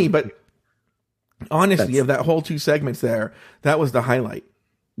was funny, but honestly, of that whole two segments there, that was the highlight.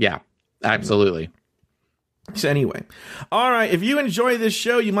 Yeah, absolutely. So anyway, all right, if you enjoy this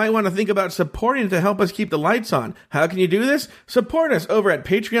show, you might want to think about supporting it to help us keep the lights on. How can you do this? Support us over at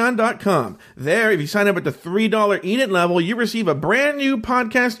patreon.com. There, if you sign up at the $3 Eat It level, you receive a brand new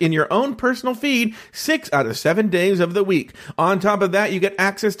podcast in your own personal feed 6 out of 7 days of the week. On top of that, you get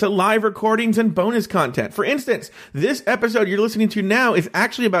access to live recordings and bonus content. For instance, this episode you're listening to now is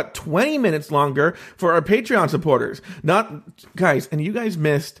actually about 20 minutes longer for our Patreon supporters. Guys, and you guys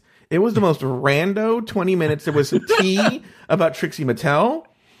missed... It was the most rando 20 minutes. There was some tea about Trixie Mattel.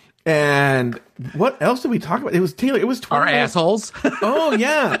 And what else did we talk about? It was Taylor. It was 20 our minutes. Assholes. Oh,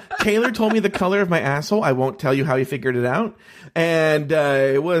 yeah. Taylor told me the color of my asshole. I won't tell you how he figured it out. And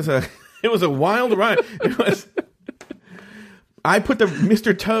it was a wild ride. I put the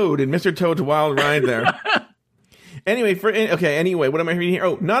Mr. Toad in Mr. Toad's Wild Ride there. Anyway, what am I reading here?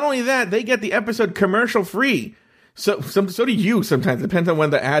 Oh, not only that, they get the episode commercial free. So do you sometimes. It depends on when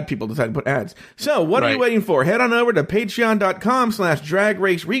the ad people decide to put ads. So what are you waiting for? Head on over to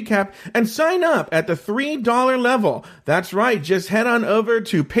patreon.com/dragracerecap and sign up at the $3 level. That's right. Just head on over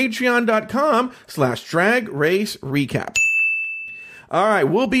to patreon.com/dragracerecap. All right.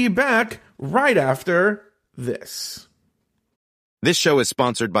 We'll be back right after this. This show is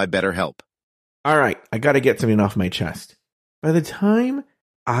sponsored by BetterHelp. All right. I got to get something off my chest. By the time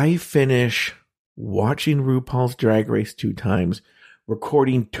I finish watching RuPaul's Drag Race 2 times,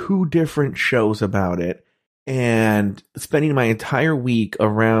 recording 2 different shows about it, and spending my entire week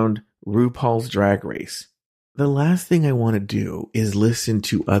around RuPaul's Drag Race, the last thing I want to do is listen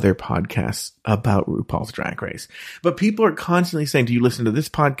to other podcasts about RuPaul's Drag Race. But people are constantly saying, do you listen to this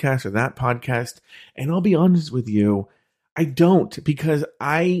podcast or that podcast? And I'll be honest with you, I don't, because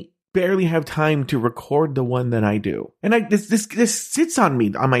I barely have time to record the one that I do. And this sits on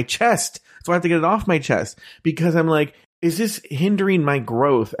me, on my chest. So I have to get it off my chest because I'm like, is this hindering my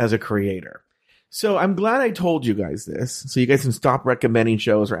growth as a creator? So I'm glad I told you guys this, so you guys can stop recommending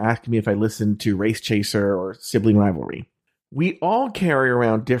shows or asking me if I listen to Race Chaser or Sibling Rivalry. We all carry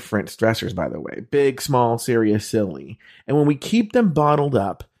around different stressors, by the way, big, small, serious, silly. And when we keep them bottled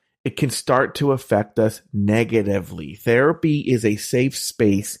up, it can start to affect us negatively. Therapy is a safe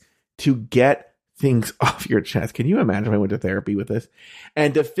space to get things off your chest. Can you imagine if I went to therapy with this?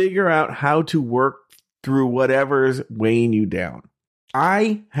 And to figure out how to work through whatever's weighing you down.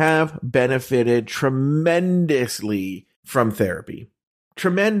 I have benefited tremendously from therapy.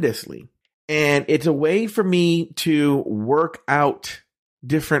 Tremendously. And it's a way for me to work out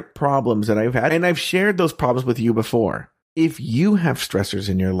different problems that I've had. And I've shared those problems with you before. If you have stressors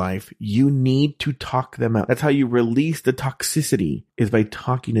in your life, you need to talk them out. That's how you release the toxicity, is by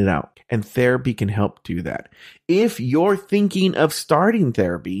talking it out. And therapy can help do that. If you're thinking of starting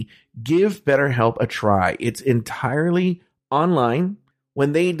therapy, give BetterHelp a try. It's entirely online.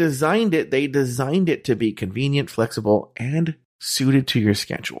 When they designed it to be convenient, flexible, and suited to your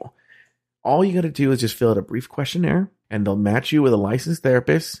schedule. All you got to do is just fill out a brief questionnaire, and they'll match you with a licensed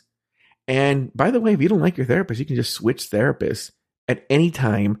therapist. And by the way, if you don't like your therapist, you can just switch therapists at any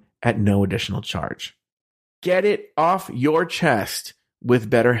time at no additional charge. Get it off your chest with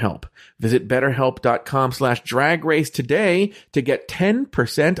BetterHelp. Visit BetterHelp.com/dragrace today to get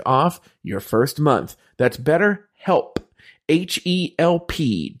 10% off your first month. That's BetterHelp.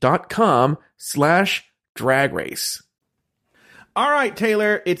 HELP.com/dragrace. All right,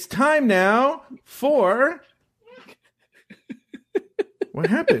 Taylor, it's time now for... What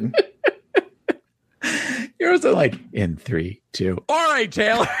happened? You're also like, in 3, 2. All right,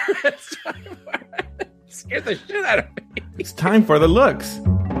 Taylor. It's time for... Scared the shit out of me. It's time for the looks.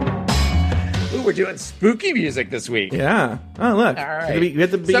 Ooh, we're doing spooky music this week. Yeah. Oh, look. All right. We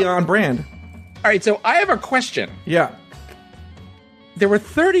have to be on brand. All right, so I have a question. Yeah. There were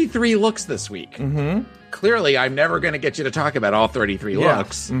 33 looks this week. Mm-hmm. Clearly, I'm never going to get you to talk about all 33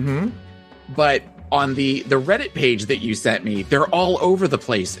 looks. Mm-hmm. But on the Reddit page that you sent me, they're all over the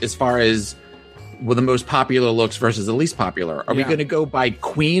place as far as the most popular looks versus the least popular. Are we going to go by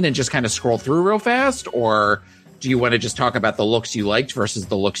queen and just kind of scroll through real fast? Or do you want to just talk about the looks you liked versus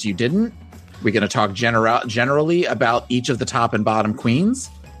the looks you didn't? We're going to talk generally about each of the top and bottom queens.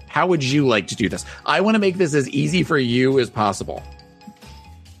 How would you like to do this? I want to make this as easy for you as possible.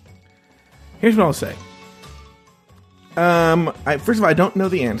 Here's what I'll say. First of all, I don't know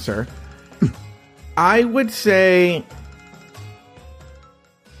the answer. I would say,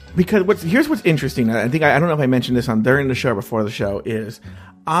 because here's what's interesting. I don't know if I mentioned this during the show or before the show, is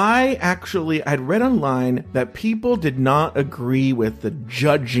I'd read online that people did not agree with the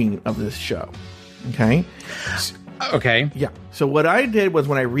judging of this show. Okay. Okay. Yeah. So what I did was,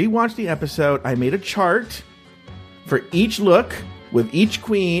 when I rewatched the episode, I made a chart for each look with each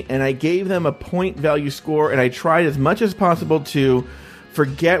queen, and I gave them a point value score, and I tried as much as possible to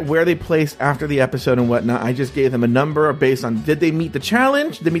forget where they placed after the episode and whatnot. I just gave them a number based on, did they meet the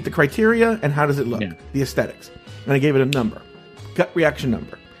challenge, did they meet the criteria, and how does it look, the aesthetics. And I gave it a number, gut reaction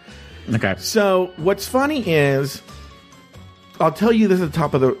number. Okay. So what's funny is, I'll tell you this at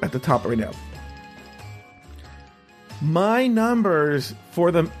the top right now. My numbers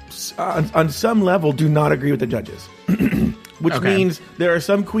for them on some level do not agree with the judges. Which means there are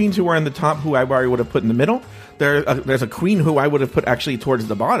some queens who are in the top who I already would have put in the middle. There's a queen who I would have put actually towards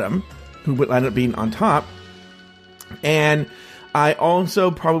the bottom, who would end up being on top. And I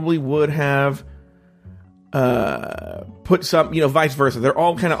also probably would have put some, vice versa. They're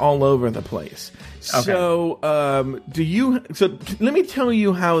all kind of all over the place. Okay. So, let me tell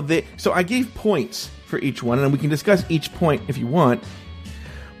you how so I gave points for each one, and we can discuss each point if you want.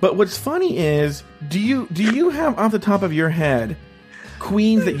 But what's funny is, do you have off the top of your head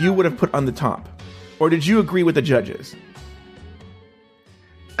queens that you would have put on the top? Or did you agree with the judges?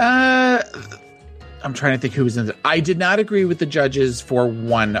 I'm trying to think who was in I did not agree with the judges for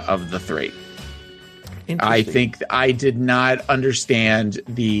one of the 3. I think I did not understand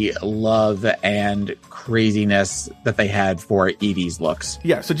the love and craziness that they had for Edie's looks.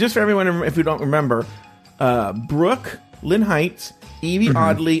 Yeah, so just for everyone, if you don't remember, Brooke Lynn Heights, Evie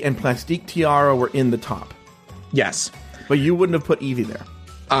Oddly, and Plastique Tiara were in the top. Yes. But you wouldn't have put Evie there.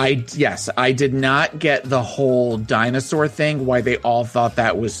 I did not get the whole dinosaur thing, why they all thought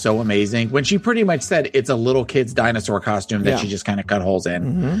that was so amazing. When she pretty much said it's a little kid's dinosaur costume that she just kind of cut holes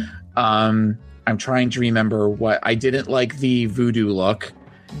in. I'm trying to remember what I didn't like the voodoo look.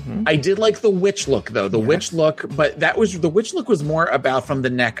 I did like the witch look though. The witch look, but the witch look was more about from the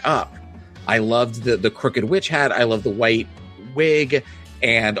neck up. I loved the crooked witch hat. I loved the white wig,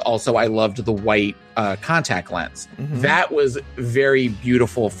 and also I loved the white contact lens. That was very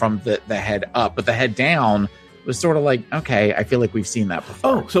beautiful from the head up, but the head down was sort of like, okay, I feel like we've seen that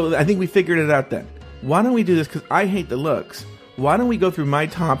before. Oh, so I think we figured it out then. Why don't we do this? Because I hate the looks. Why don't we go through my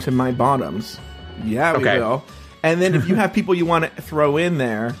tops and my bottoms? Yeah, we will. And then if you have people you want to throw in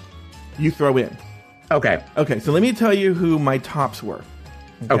there, you throw in. Okay. Okay, so let me tell you who my tops were.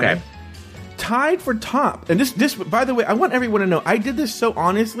 Okay. Tied for top. And this, by the way, I want everyone to know, I did this so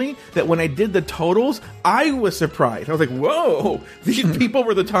honestly that when I did the totals, I was surprised. I was like, whoa, these people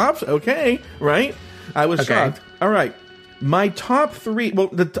were the tops? Okay, right? I was shocked. All right. My top three, well,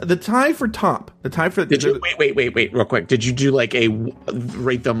 the tie for top, the tie for... Did you, wait, real quick. Did you do like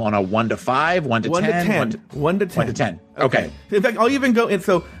rate them on a 1 to 5, 1 to 10? 1 to 10. 1 to 10. Okay. In fact, I'll even go in.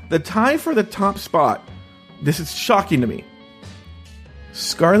 So the tie for the top spot, this is shocking to me.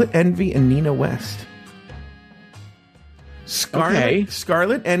 Scarlet Envy and Nina West.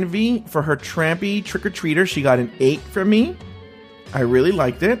 Scarlet Envy, for her trampy trick-or-treater, she got an 8 from me. I really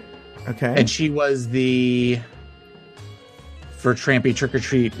liked it. Okay. And she was for trampy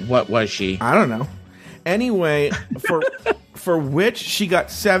trick-or-treat, what was she? I don't know. Anyway, for Witch, she got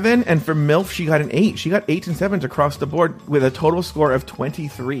 7, and for MILF, she got an 8. She got 8s and 7s across the board with a total score of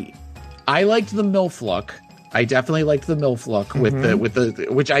 23. I liked the MILF look. I definitely liked the MILF look with the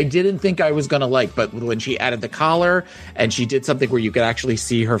which I didn't think I was gonna like, but when she added the collar and she did something where you could actually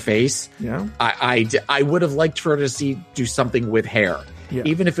see her face, I would have liked for her to do something with hair,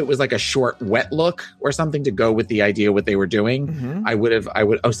 even if it was like a short wet look or something to go with the idea what they were doing. I would.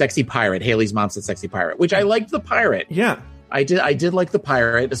 Sexy Pirate. Haley's mom said Sexy Pirate, which I liked the pirate. Yeah, I did like the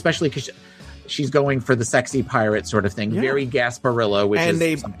pirate, especially because she's going for the sexy pirate sort of thing. Very Gasparilla, which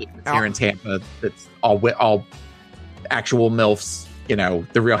is something that's here in Tampa that's all actual MILFs,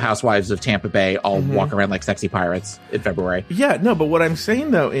 the Real Housewives of Tampa Bay all walk around like sexy pirates in February. Yeah, no, but what I'm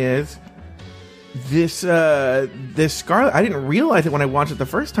saying though is this Scarlet, I didn't realize it when I watched it the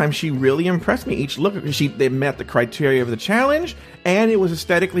first time. She really impressed me. Each look, they met the criteria of the challenge, and it was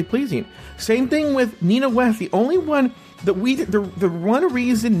aesthetically pleasing. Same thing with Nina West. The only one that the one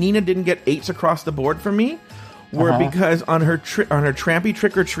reason Nina didn't get 8s across the board for me were because on her trampy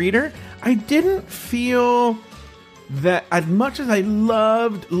trick-or-treater, I didn't feel that as much as I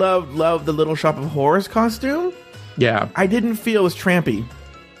loved the Little Shop of Horrors costume, I didn't feel it was trampy.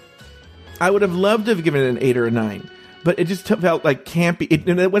 I would have loved to have given it an 8 or a 9, but it just felt like campy.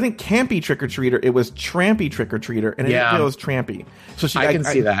 It wasn't campy trick-or-treater, it was trampy trick-or-treater, and I didn't feel it was trampy. So I can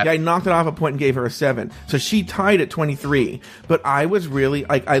see that. I knocked it off a point and gave her a 7. So she tied at 23. But I was really,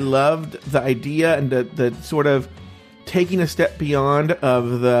 I loved the idea and the sort of taking a step beyond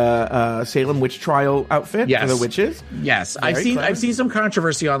of the Salem witch trial outfit for the witches. Yes, I've seen some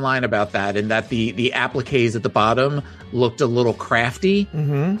controversy online about that, and that the appliques at the bottom looked a little crafty.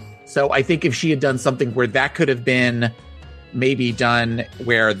 So I think if she had done something where that could have been maybe done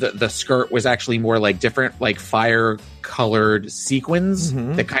where the skirt was actually more like different, like fire colored sequins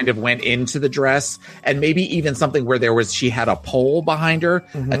that kind of went into the dress, and maybe even something where she had a pole behind her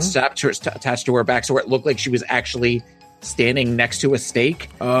attached to her back, so it looked like she was actually standing next to a stake.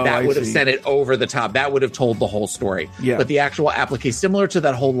 That would have sent it over the top. That would have told the whole story. But the actual applique, similar to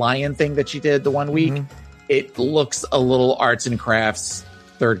that whole lion thing that she did the one week, it looks a little arts and crafts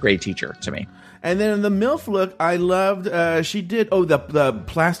 3rd grade teacher to me. And then in the MILF look, I loved, she did, the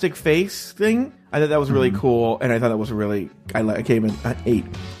plastic face thing. I thought that was really cool, and I thought that was I came in at 8.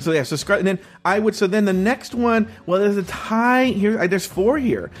 So yeah, so Scarlet, and then so then the next one, well, there's a tie here, there's 4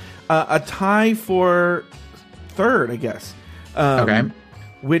 here. A tie for 3rd, I guess.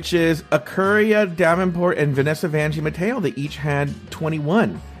 Which is Akuria Davenport and Vanessa Vanjie Mateo. They each had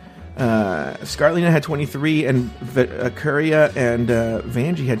 21. Scarlina had 23, and Akuria and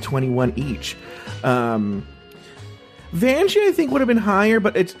Vanjie had 21 each. Vanjie, I think, would have been higher,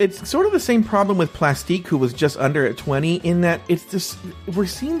 but it's sort of the same problem with Plastique, who was just under at 20, in that it's just, we're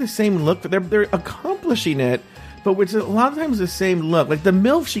seeing the same look, but they're accomplishing it, but it's a lot of times the same look. Like the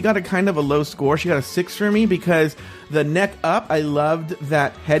MILF, she got a kind of a low score. She got a 6 for me because the neck up, I loved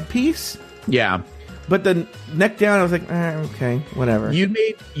that headpiece. Yeah. But the neck down, I was like, okay, whatever.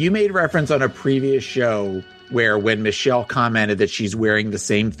 You made reference on a previous show where when Michelle commented that she's wearing the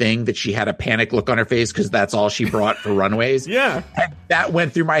same thing, that she had a panic look on her face because that's all she brought for runways. Yeah. And that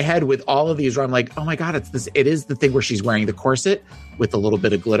went through my head with all of these where I'm like, oh my God, it is the thing where she's wearing the corset with a little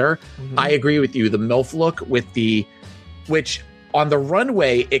bit of glitter. Mm-hmm. I agree with you. The MILF look with which on the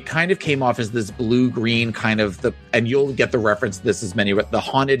runway, it kind of came off as this blue-green kind of and you'll get the reference to this as many, but the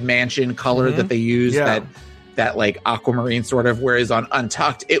Haunted Mansion color that they use, that like aquamarine sort of, whereas on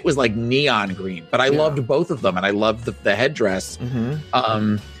Untucked, it was like neon green. But I loved both of them, and I loved the headdress.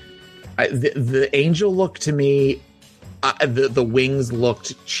 Mm-hmm. The angel look to me, the wings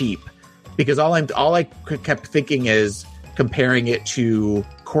looked cheap, because all I kept thinking is comparing it to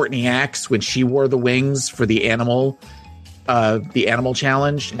Courtney Axe when she wore the wings for the animal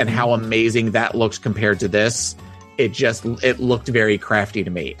challenge, and how amazing that looked compared to this. It looked very crafty to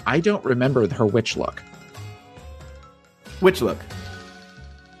me. I don't remember her witch look. Which look?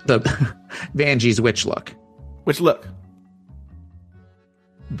 The Vanjie's witch look. Which look?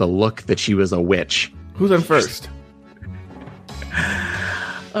 The look that she was a witch. Who's on first?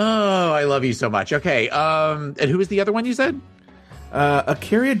 Oh, I love you so much. Okay. And who was the other one you said?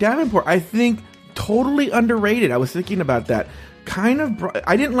 Akaria Davenport. I think totally underrated. I was thinking about that.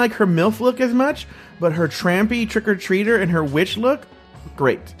 I didn't like her MILF look as much, but her trampy trick-or-treater and her witch look,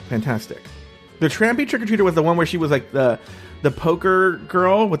 great. Fantastic. The trampy trick-or-treater was the one where she was like the poker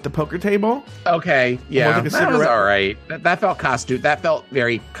girl with the poker table. Okay, yeah, like that was all right. That felt costume. That felt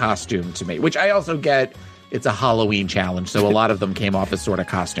very costume to me, which I also get. It's a Halloween challenge, so a lot of them came off as sort of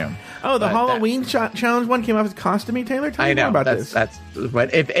costume. Oh, the Halloween challenge one came off as costumey, Taylor? Tell me more about this.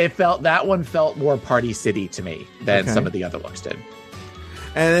 But that one felt more Party City to me than some of the other looks did.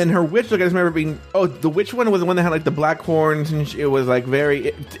 And then her witch look, I just remember the witch one was the one that had like the black horns, and it was like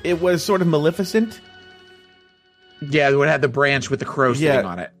it was sort of Maleficent. Yeah, it had the branch with the crow sitting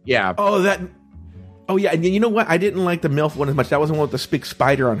on it. Yeah. Oh, yeah, and you know what? I didn't like the MILF one as much. That was the one with the big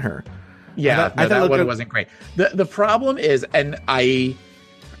spider on her. Yeah, that one wasn't great. The problem is, and I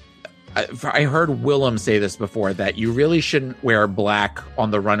heard Willem say this before, that you really shouldn't wear black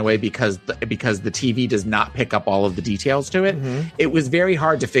on the runway because the TV does not pick up all of the details to it. Mm-hmm. It was very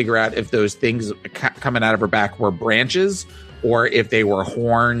hard to figure out if those things coming out of her back were branches or if they were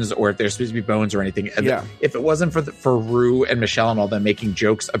horns or if they're supposed to be bones or anything. Yeah. If it wasn't for Rue and Michelle and all them making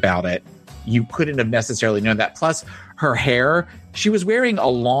jokes about it, you couldn't have necessarily known that. Plus, her hair, she was wearing a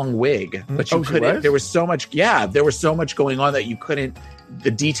long wig, but you couldn't. There was so much going on that you couldn't. The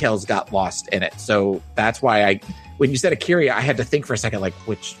details got lost in it. So that's why when you said Akaria, I had to think for a second, like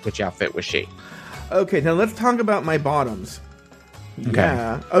which outfit was she? Okay, now let's talk about my bottoms. Okay.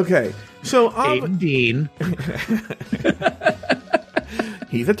 Yeah. Okay. So Aiden Dean,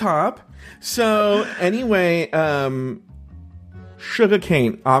 he's a top. So anyway, Sugar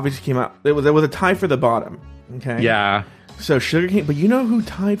Cane obviously came out. There was a tie for the bottom. Okay. Yeah. So Sugar Cane, but you know who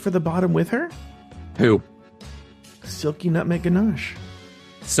tied for the bottom with her? Who? Silky Nutmeg Ganache.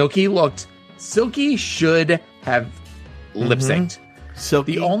 Silky should have lip synced.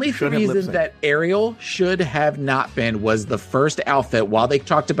 The only reason that Ariel should have not been was the first outfit, while they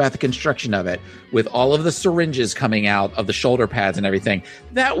talked about the construction of it, with all of the syringes coming out of the shoulder pads and everything.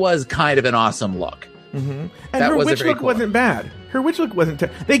 That was kind of an awesome look. Mm-hmm. And her witch look wasn't bad. Her witch look wasn't.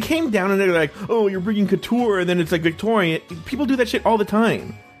 They came down and they're like, "Oh, you're bringing couture," and then it's like Victorian. People do that shit all the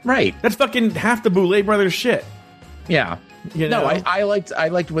time. Right. That's fucking half the Boulet Brothers shit. Yeah. You know? No, I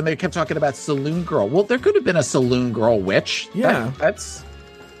liked when they kept talking about Saloon Girl. Well, there could have been a Saloon Girl witch. Yeah.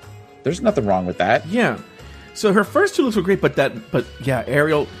 There's nothing wrong with that. Yeah. So her first two looks were great, but yeah,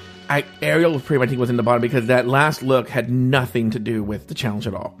 Ariel was pretty much, I think, was in the bottom because that last look had nothing to do with the challenge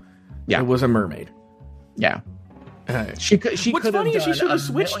at all. Yeah. It was a mermaid. Yeah. What's funny is she should have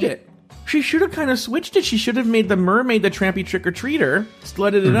switched it. She should have kind of switched it. She should have made the mermaid the trampy trick-or-treater,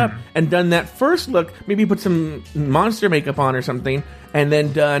 slutted it up, and done that first look, maybe put some monster makeup on or something, and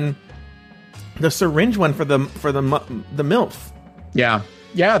then done the syringe one for the MILF. Yeah.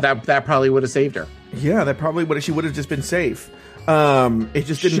 Yeah, that probably would have saved her. Yeah, that probably would have. She would have just been safe. It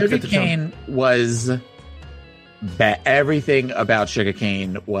just didn't fit the tone. Was bad. Everything about Sugar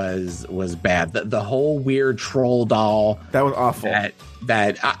Cane was bad. The whole weird troll doll, that was awful.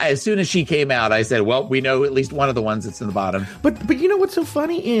 That as soon as she came out, I said, "Well, we know at least one of the ones that's in the bottom." But you know what's so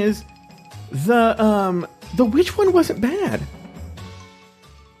funny is the witch one wasn't bad.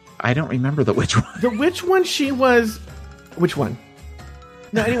 I don't remember the witch one. The witch one, she was which one?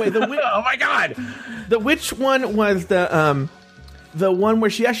 No, anyway, oh my god, the witch one was the one where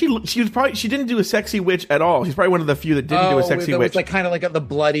she didn't do a sexy witch at all. She's probably one of the few that didn't do a sexy witch. It was like kind of like the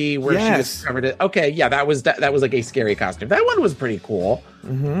bloody where she was covered it. Okay, yeah, that was like a scary costume. That one was pretty cool.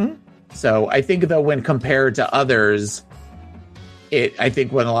 Mm-hmm. So I think, though, when compared to others, I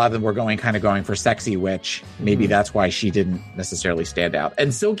think when a lot of them were going for sexy witch, maybe that's why she didn't necessarily stand out.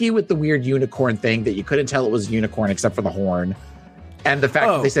 And Silky with the weird unicorn thing that you couldn't tell it was a unicorn except for the horn. And the fact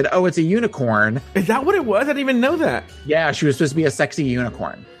that they said, oh, it's a unicorn. Is that what it was? I didn't even know that. Yeah, she was supposed to be a sexy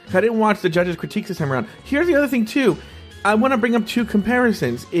unicorn. I didn't watch the judges' critiques this time around. Here's the other thing, too. I want to bring up two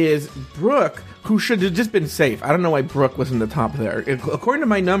comparisons. Is Brooke, who should have just been safe. I don't know why Brooke was in the top there. According to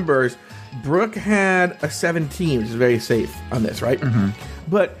my numbers, Brooke had a 17, which is very safe on this, right? Mm-hmm.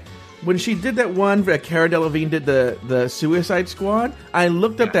 But when she did that one, Cara Delevingne did the Suicide Squad, I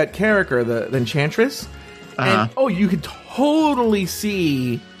looked up that character, the Enchantress, and you could totally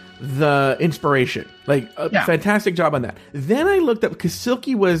see the inspiration. Like, fantastic job on that. Then I looked up, because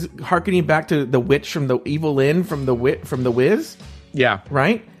Silky was hearkening back to the witch from the Evil Lynn from the Wiz. Yeah.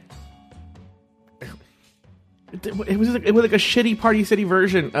 Right? It was like a shitty Party City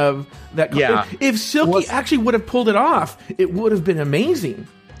version of that. Yeah. If Silky actually would have pulled it off, it would have been amazing.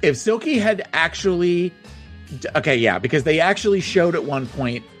 If Silky had actually... Okay, yeah, because they actually showed at one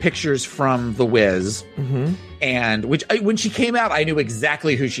point pictures from The Wiz, and when she came out, I knew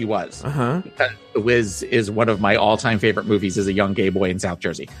exactly who she was. Because The Wiz is one of my all-time favorite movies as a young gay boy in South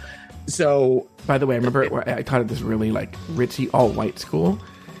Jersey. So, by the way, I remember I taught at this really like ritzy all-white school,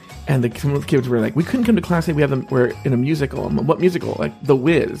 and some of the kids were like, "We couldn't come to class. We're in a musical. I'm like, what musical? Like The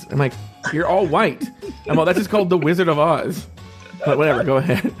Wiz." I'm like, "You're all white." I'm like, "That's just called The Wizard of Oz." But whatever, go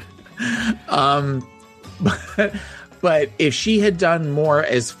ahead. But if she had done more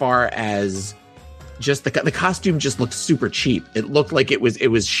as far as just the costume just looked super cheap. It looked like it was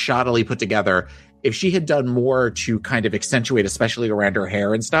shoddily put together. If she had done more to kind of accentuate, especially around her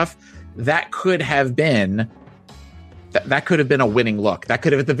hair and stuff, that could have been a winning look. That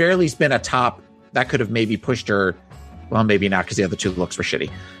could have at the very least been a top. That could have maybe pushed her. Well, maybe not, because the other two looks were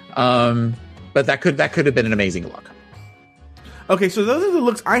shitty. But that could have been an amazing look. Okay, so those are the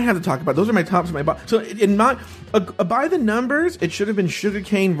looks I had to talk about. Those are my tops of my bottom. So in my by the numbers, it should have been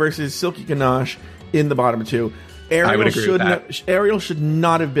Sugarcane versus Silky Ganache in the bottom two. I would agree with that. Ariel should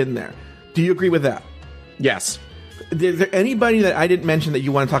not have been there. Do you agree with that? Yes. Is there anybody that I didn't mention that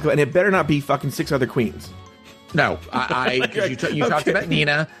you want to talk about? And it better not be fucking 6 other queens. No, you talked about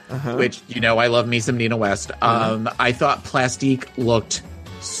Nina, which, I love me some Nina West. I thought Plastique looked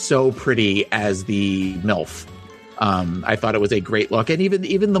so pretty as the MILF. I thought it was a great look. And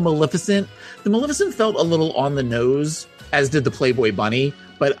even the Maleficent felt a little on the nose, as did the Playboy Bunny.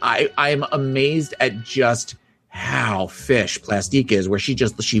 But I'm amazed at just how fish Plastique is, where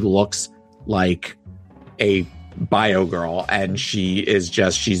she looks like a bio girl, and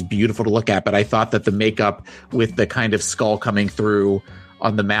she's beautiful to look at. But I thought that the makeup with the kind of skull coming through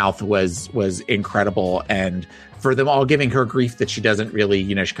on the mouth was incredible. And for them all giving her grief that she doesn't really,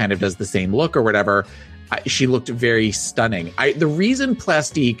 she kind of does the same look or whatever, she looked very stunning. The reason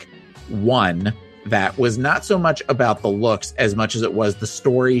Plastique won that was not so much about the looks as much as it was the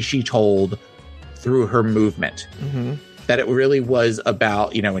story she told through her movement. That it really was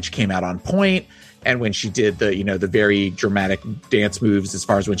about, when she came out on point, and when she did the very dramatic dance moves as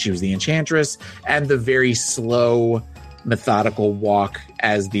far as when she was the Enchantress, and the very slow, methodical walk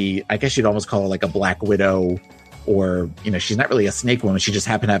as I guess you'd almost call her like a Black Widow, or, she's not really a snake woman. She just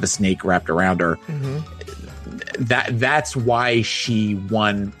happened to have a snake wrapped around her. That's why she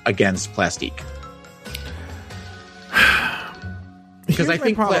won against Plastique. Because I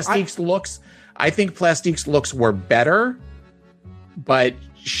think Plastique's looks were better, but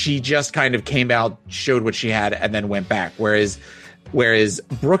she just kind of came out, showed what she had, and then went back. Whereas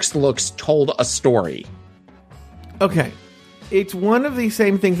Brooke's looks told a story. Okay. It's one of the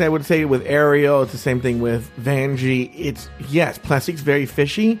same things I would say with Ariel. It's the same thing with Vanjie. Yes, Plastique's very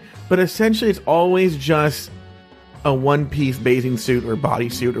fishy, but essentially it's always just a one-piece bathing suit or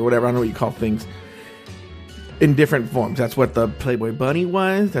bodysuit or whatever. I don't know what you call things. In different forms. That's what the Playboy Bunny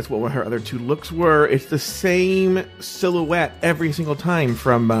was. That's what her other two looks were. It's the same silhouette every single time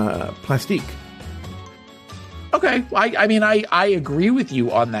from Plastique. Okay. I agree with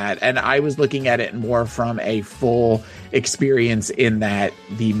you on that. And I was looking at it more from a full experience, in that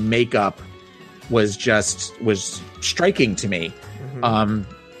the makeup was striking to me.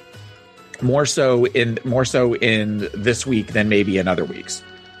 More so in this week than maybe in other weeks.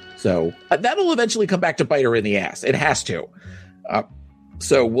 So that'll eventually come back to bite her in the ass. It has to.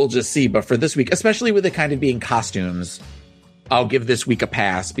 So we'll just see. But for this week, especially with it kind of being costumes, I'll give this week a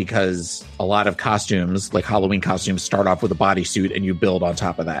pass, because a lot of costumes, like Halloween costumes, start off with a bodysuit and you build on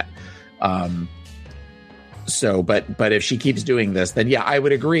top of that. But if she keeps doing this, then yeah, I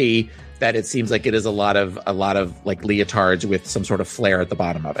would agree that it seems like it is a lot of like leotards with some sort of flare at the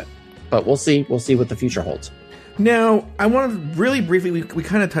bottom of it. But we'll see. We'll see what the future holds. Now, I want to really briefly, we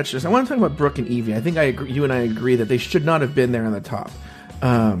kind of touched this. I want to talk about Brooke and Evie. I think you and I agree that they should not have been there on the top.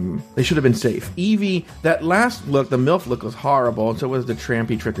 They should have been safe. Evie, that last look, the MILF look was horrible. And so was the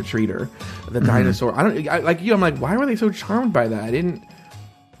trampy trick-or-treater, the dinosaur. Like you, I'm like, why were they so charmed by that? It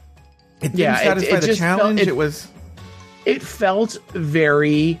didn't satisfy the challenge. It felt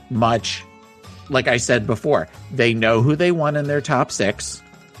very much like I said before. They know who they want in their top 6.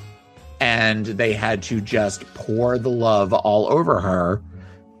 And they had to just pour the love all over her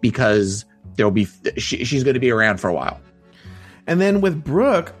because she's going to be around for a while. And then with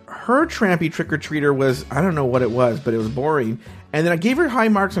Brooke, her trampy trick-or-treater was, I don't know what it was, but it was boring. And then I gave her high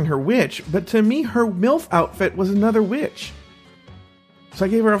marks on her witch, but to me, her MILF outfit was another witch. So I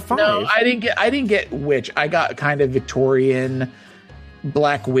gave her a 5. No, I didn't get witch. I got kind of Victorian,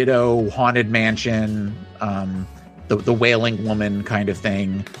 Black Widow, Haunted Mansion, the Wailing Woman kind of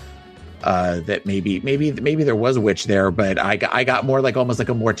thing. That maybe there was a witch there, but I got more like almost like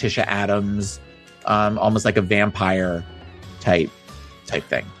a Morticia Addams, almost like a vampire type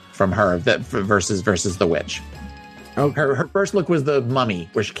thing from her versus the witch. Oh, her first look was the Mummy,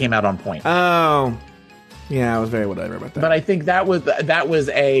 where she came out on point. Oh, yeah, I was very whatever about that. But I think that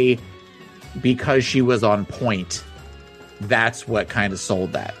was because she was on point. That's what kind of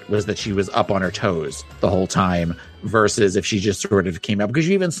sold that, was that she was up on her toes the whole time versus if she just sort of came out. Because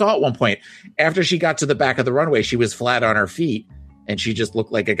you even saw at one point, after she got to the back of the runway, she was flat on her feet and she just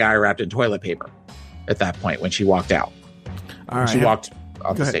looked like a guy wrapped in toilet paper at that point when she walked out. All right. She walked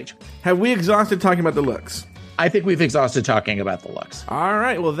off the stage. Have we exhausted talking about the looks? I think we've exhausted talking about the looks. All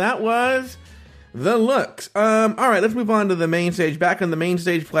right. Well, that was the looks. All right, let's move on to the main stage. Back on the main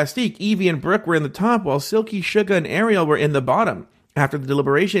stage, Plastique, Evie and Brooke were in the top, while Silky, Suga, and Ariel were in the bottom. After the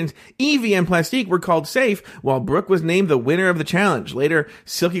deliberations, Evie and Plastique were called safe, while Brooke was named the winner of the challenge. Later,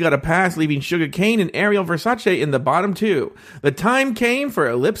 Silky got a pass, leaving Suga Cane and Ariel Versace in the bottom 2. The time came for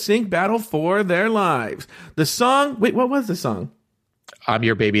a lip-sync battle for their lives. The song... Wait, what was the song? I'm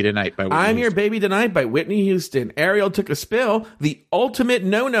Your Baby Tonight by Whitney Houston. Your Baby Tonight by Whitney Houston. Ariel took a spill, the ultimate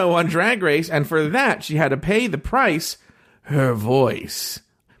no-no on Drag Race, and for that, she had to pay the price, her voice.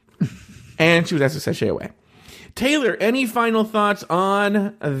 And she was asked to sashay away. Taylor, any final thoughts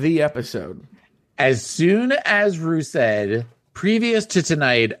on the episode? As soon as Rue said, previous to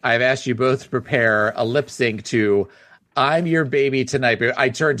tonight, I've asked you both to prepare a lip sync to I'm Your Baby Tonight, I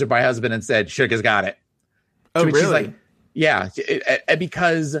turned to my husband and said, Suga's got it. Oh, really? She's like, yeah,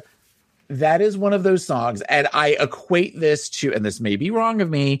 because that is one of those songs, and I equate this to, and this may be wrong of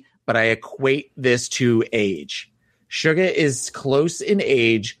me, but I equate this to age. Suga is close in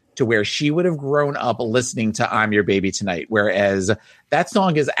age to where she would have grown up listening to I'm Your Baby Tonight, whereas that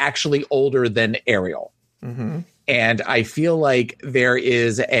song is actually older than Ariel. Mm-hmm. And I feel like there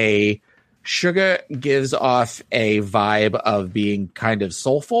is Suga gives off a vibe of being kind of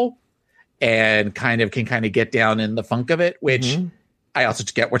soulful, and can get down in the funk of it, which I also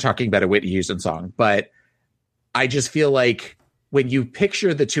get. We're talking about a Whitney Houston song, but I just feel like when you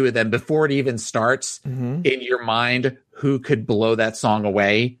picture the two of them before it even starts in your mind, who could blow that song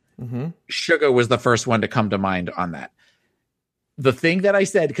away? Suga was the first one to come to mind on that. The thing that I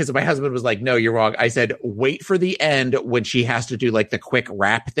said, because my husband was like, no, you're wrong. I said, wait for the end when she has to do like the quick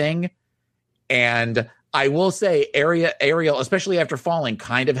rap thing. And I will say Ariel, especially after falling,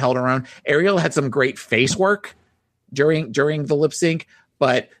 kind of held her own. Ariel had some great face work during the lip sync,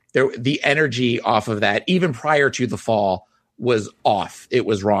 but the energy off of that, even prior to the fall, was off. It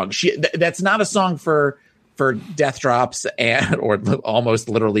was wrong. That's not a song for death drops or almost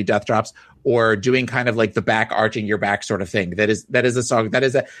literally death drops, or doing kind of like the back arching your back sort of thing. That is a song that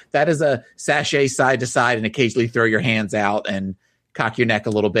is a sashay side to side and occasionally throw your hands out and cock your neck a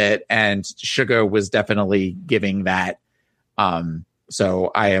little bit, and Suga was definitely giving that.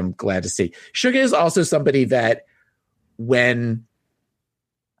 So I am glad to see. Suga is also somebody that when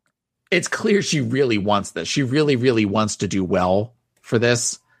it's clear she really wants this, she really, really wants to do well for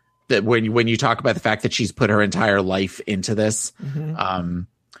this. That when you talk about the fact that she's put her entire life into this,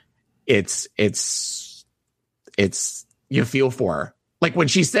 it's you feel for her. Like when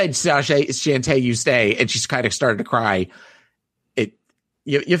she said Shantae, you stay, and she's kind of started to cry.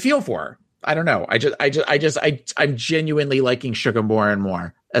 You feel for her. I don't know. I'm genuinely liking Suga more and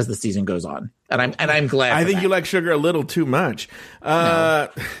more as the season goes on, and I'm glad. I think you like Suga a little too much. No.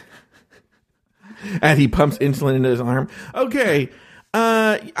 And he pumps insulin into his arm. Okay,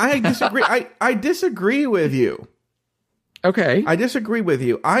 I disagree. I disagree with you. Okay. I disagree with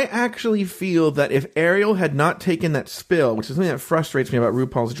you. I actually feel that if Ariel had not taken that spill, which is something that frustrates me about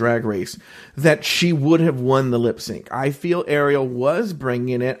RuPaul's Drag Race, that she would have won the lip sync. I feel Ariel was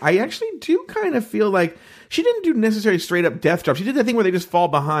bringing it. I actually do kind of feel like she didn't do necessarily straight up death drop. She did that thing where they just fall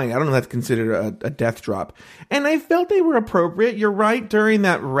behind. I don't know if that's considered a death drop. And I felt they were appropriate. You're right. During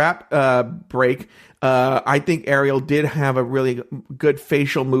that rap break, I think Ariel did have a really good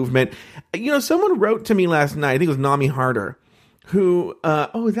facial movement. You know, someone wrote to me last night, I think it was Nami Harder, who,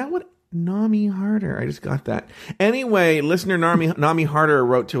 is that what? Nami Harder. I just got that. Anyway, listener Nami Harder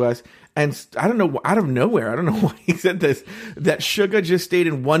wrote to us, and I don't know, out of nowhere, I don't know why he said this, that Suga just stayed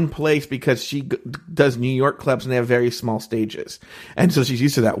in one place because she does New York clubs and they have very small stages. And so she's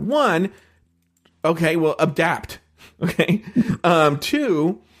used to that. One, okay, well, adapt. Okay.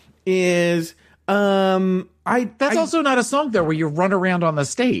 Two is, That's also not a song though where you run around on the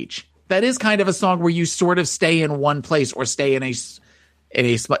stage. That is kind of a song where you sort of stay in one place or stay in a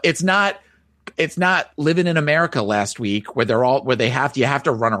it's not Living in America last week where you have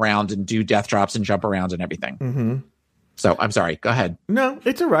to run around and do death drops and jump around and everything. Mm-hmm. So I'm sorry. Go ahead. No,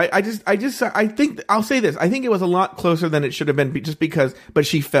 it's all right. I think I'll say this. I think it was a lot closer than it should have been but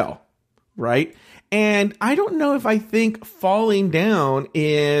she fell, right? And I don't know if I think falling down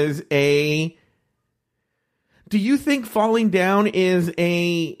is a. Do you think falling down is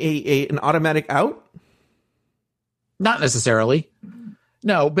an automatic out? Not necessarily.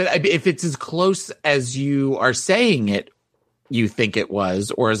 No, but if it's as close as you are saying it, you think it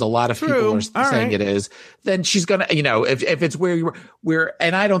was, or as a lot of people are saying it is, then she's gonna, if it's where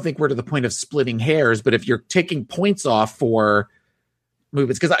and I don't think we're to the point of splitting hairs, but if you're taking points off for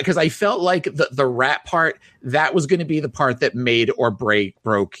movements, because I felt like the rap part, that was going to be the part that made or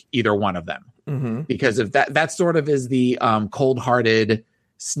broke either one of them. Mm-hmm. Because if that sort of is the cold-hearted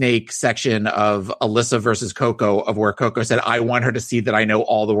snake section of Alyssa versus Coco, of where Coco said, I want her to see that I know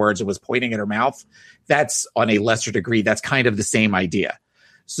all the words, and was pointing at her mouth. That's on a lesser degree. That's kind of the same idea.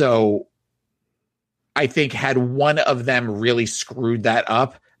 So I think had one of them really screwed that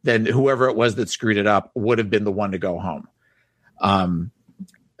up, then whoever it was that screwed it up would have been the one to go home.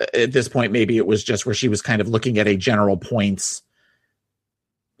 At this point, maybe it was just where she was kind of looking at a general points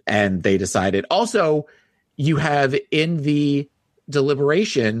and they decided. Also, you have in the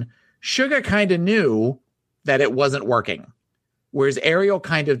deliberation, Suga kind of knew that it wasn't working. Whereas Ariel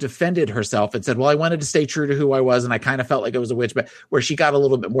kind of defended herself and said, well, I wanted to stay true to who I was, and I kind of felt like it was a witch, but where she got a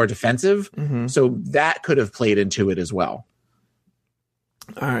little bit more defensive. Mm-hmm. So that could have played into it as well.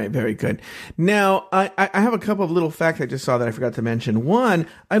 All right, very good. Now, I have a couple of little facts I just saw that I forgot to mention. One,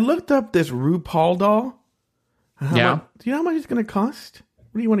 I looked up this RuPaul doll. Do you know how much it's going to cost?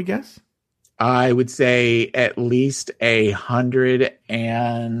 What do you want to guess? I would say at least $150.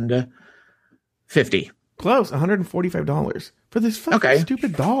 Close, $145 for this fucking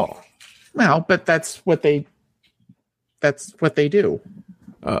stupid doll. Well, but that's what they do.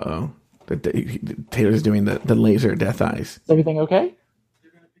 Uh-oh. Taylor's doing the laser death eyes. Is everything okay?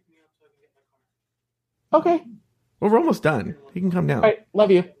 Okay. Well, we're almost done. He can come down. All right,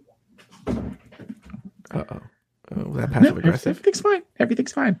 love you. Uh-oh. Was that passive aggressive?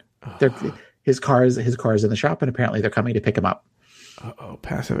 Everything's fine. His car is in the shop, and apparently they're coming to pick him up.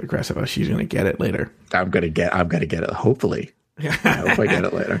 Passive aggressive. Oh, she's gonna get it later. I'm gonna get it. Hopefully, I hope I get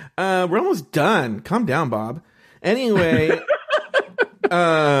it later. We're almost done. Calm down, Bob. Anyway,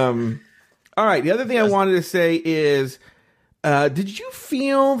 all right. The other thing I wanted to say is, did you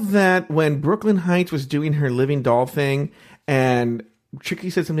feel that when Brooklyn Heights was doing her living doll thing, and Tricky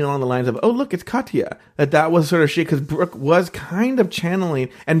said something along the lines of, "Oh, look, it's Katya," that was sort of shit, because Brooke was kind of channeling,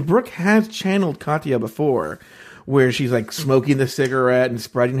 and Brooke has channeled Katya before, where she's like smoking the cigarette and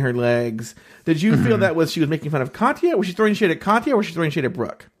spreading her legs. Did you feel that she was making fun of Katya? Was she throwing shade at Katya, or was she throwing shade at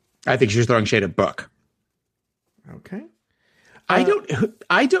Brooke? I think she was throwing shade at Brooke. Okay. I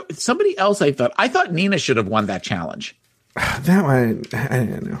don't. Somebody else. I thought Nina should have won that challenge. That one, I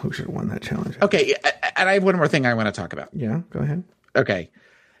didn't know who should have won that challenge. Okay, and I have one more thing I want to talk about. Yeah, go ahead. Okay.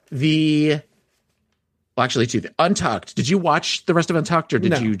 Actually, two. Untucked. Did you watch the rest of Untucked, or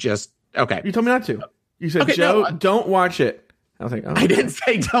did you just... Okay. You told me not to. You said, okay, Joe, don't watch it. I was like, oh. I didn't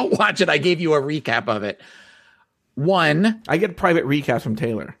say don't watch it. I gave you a recap of it. One. I get private recaps from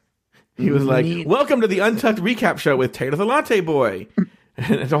Taylor. He was like, welcome to the Untucked recap show with Taylor the Latte Boy.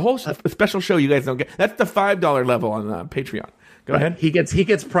 And it's a whole special show you guys don't get. That's the $5 level on Patreon. Go ahead. He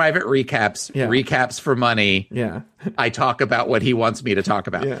gets private recaps, recaps for money. Yeah. I talk about what he wants me to talk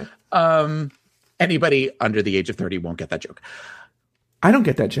about. Yeah. Anybody under the age of 30 won't get that joke. I don't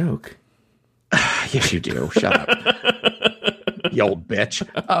get that joke. Yes, you do. Shut up. You old bitch.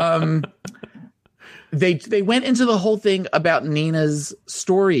 They went into the whole thing about Nina's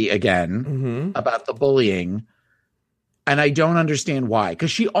story again, about the bullying. And I don't understand why,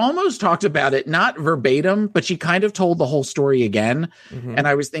 because she almost talked about it, not verbatim, but she kind of told the whole story again. And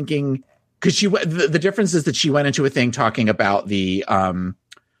I was thinking, because the difference is that she went into a thing talking about the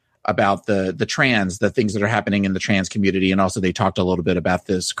trans, the things that are happening in the trans community. And also they talked a little bit about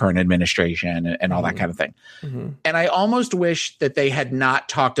this current administration and all that kind of thing. And I almost wish that they had not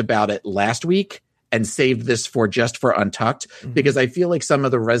talked about it last week and saved this for Untucked, because I feel like some of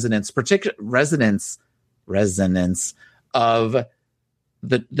the resonance of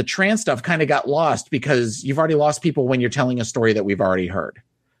the trans stuff kind of got lost, because you've already lost people when you're telling a story that we've already heard.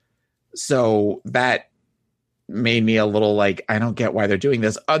 So that made me a little like, I don't get why they're doing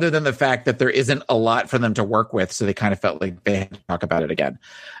this, other than the fact that there isn't a lot for them to work with. So they kind of felt like they had to talk about it again.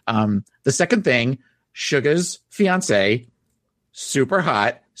 The second thing, Suga's fiance, super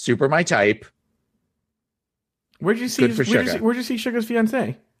hot, super my type. Where'd you see Suga's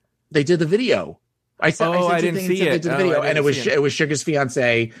fiance? They did the video. I didn't see it. They did the video, and it was Suga's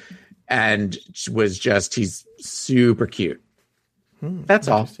fiance, and he's super cute. That's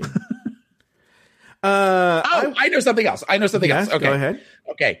all. I know something else. Okay, go ahead.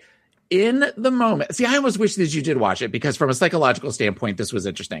 Okay, in the moment. See, I almost wish that you did watch it, because from a psychological standpoint, this was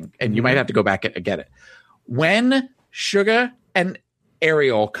interesting, and you might have to go back and get it. When Suga and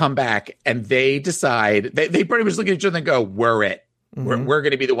Ariel come back and they decide, they pretty much look at each other and go, "We're it. We're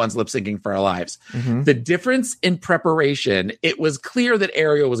going to be the ones lip syncing for our lives." The difference in preparation, it was clear that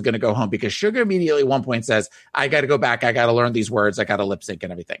Ariel was going to go home, because Suga immediately at one point says, "I got to go back. I got to learn these words. I got to lip sync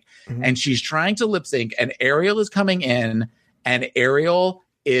and everything." And she's trying to lip sync, and Ariel is coming in, and Ariel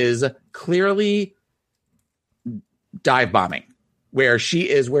is clearly dive bombing, where she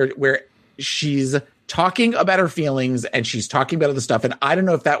is, where she's talking about her feelings and she's talking about other stuff. And I don't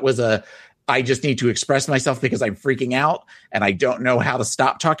know if that was I just need to express myself because I'm freaking out and I don't know how to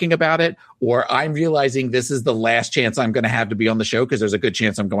stop talking about it, or I'm realizing this is the last chance I'm going to have to be on the show because there's a good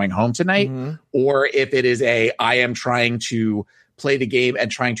chance I'm going home tonight, or if it is I am trying to play the game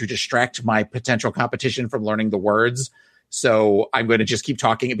and trying to distract my potential competition from learning the words. So I'm going to just keep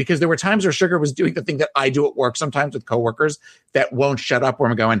talking, because there were times where Suga was doing the thing that I do at work sometimes with coworkers that won't shut up, where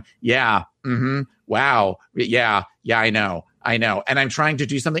I'm going, yeah, wow, yeah, I know. And I'm trying to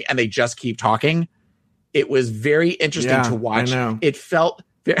do something and they just keep talking. It was very interesting to watch. It felt,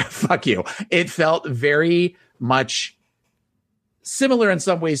 fuck you. It felt very much similar in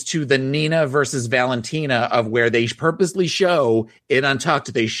some ways to the Nina versus Valentina, of where they purposely show in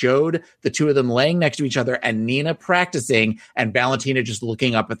Untucked, they showed the two of them laying next to each other and Nina practicing and Valentina just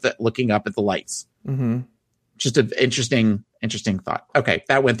looking up at the lights. Just an interesting thought. Okay,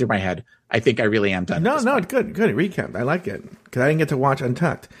 that went through my head. I think I really am done. No, good recap. I like it, because I didn't get to watch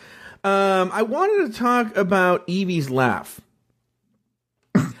Untucked. I wanted to talk about Evie's laugh.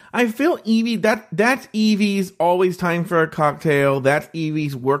 I feel Evie, that's Evie's always time for a cocktail. That's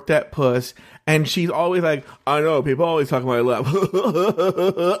Evie's work that puss. And she's always like, I know, people always talk about my laugh.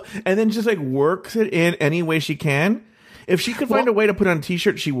 And then just like works it in any way she can. If she could find a way to put on a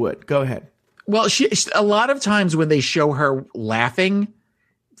t-shirt, she would. Go ahead. Well, she a lot of times when they show her laughing,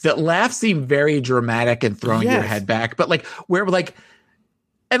 the laughs seem very dramatic and throwing your head back. But like,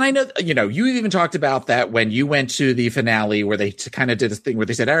 and I know, you even talked about that when you went to the finale, where they kind of did this thing where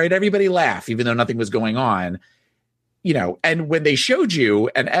they said, all right, everybody laugh, even though nothing was going on, and when they showed you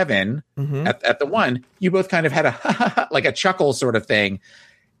and Evan at the one, you both kind of had like a chuckle sort of thing.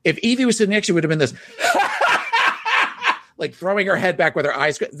 If Evie was sitting next to you, it would have been this, like throwing her head back with her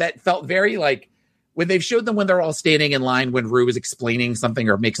eyes. That felt very like when they've showed them when they're all standing in line, when Rue is explaining something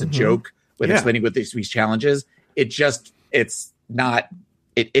or makes a joke with explaining what these challenges, it just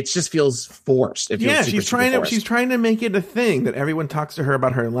feels forced. She's trying to make it a thing that everyone talks to her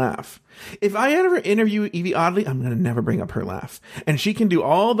about her laugh. If I ever interview Evie Oddly, I'm going to never bring up her laugh. And she can do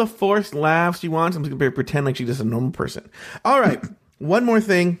all the forced laughs she wants. I'm just going to pretend like she's just a normal person. All right. One more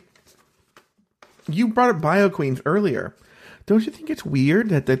thing. You brought up bio queens earlier. Don't you think it's weird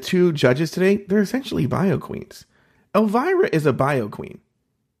that the two judges today, they're essentially bio queens? Elvira is a bio queen.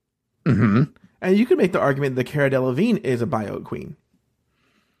 And you could make the argument that Cara Delevingne is a bio queen.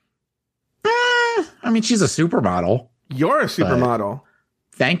 I mean, she's a supermodel. You're a supermodel.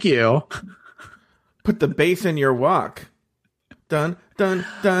 Thank you. Put the bass in your walk. Dun, dun,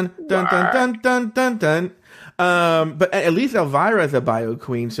 dun, dun, dun, dun, dun, dun. But at least Elvira is a bio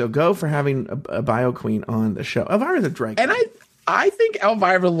queen, so go for having a bio queen on the show. Elvira's a drag queen. And I think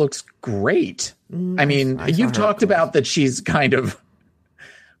Elvira looks great. I mean, you've talked about that she's kind of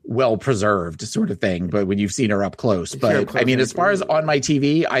well preserved sort of thing, but when you've seen her up close. But I mean, as far as on my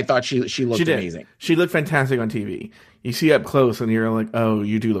TV, I thought she looked amazing. She looked fantastic on TV. You see up close and you're like, oh,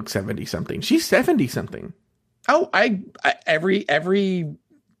 you do look 70 something. She's 70 something. Oh, I every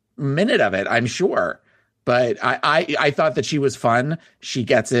minute of it, I'm sure. But I thought that she was fun. She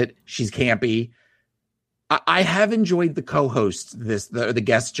gets it. She's campy. I have enjoyed the co-hosts, the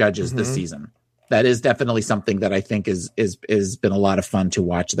guest judges this season. That is definitely something that I think is been a lot of fun to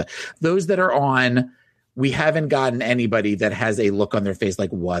watch. Those that are on, we haven't gotten anybody that has a look on their face like,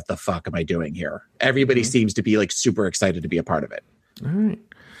 what the fuck am I doing here? Everybody seems to be like super excited to be a part of it. All right.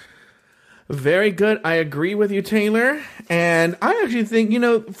 Very good. I agree with you, Taylor. And I actually think,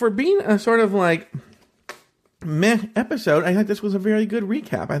 for being a sort of like meh episode, I think this was a very good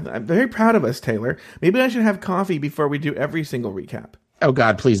recap. I'm very proud of us, Taylor. Maybe I should have coffee before we do every single recap. Oh,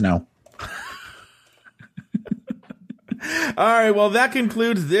 God, please no. All right, well, that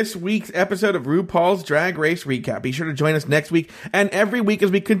concludes this week's episode of RuPaul's Drag Race Recap. Be sure to join us next week and every week as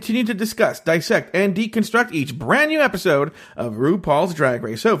we continue to discuss, dissect, and deconstruct each brand new episode of RuPaul's Drag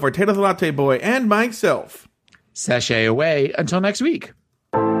Race. So for Taylor the Latte Boy and myself, sashay away until next week.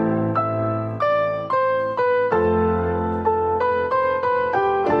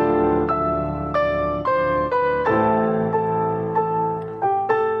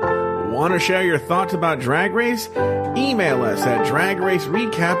 Want to share your thoughts about Drag Race? Email us at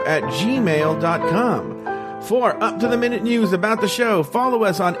dragracerecap@gmail.com. For up-to-the-minute news about the show, follow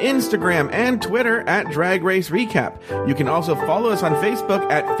us on Instagram and Twitter at Drag Race Recap. You can also follow us on Facebook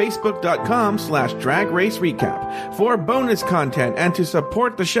at facebook.com/Drag Race Recap. For bonus content and to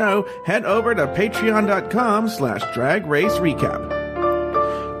support the show, head over to patreon.com/Drag Race Recap.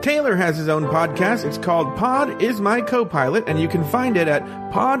 Taylor has his own podcast. It's called Pod Is My Co-Pilot, and you can find it at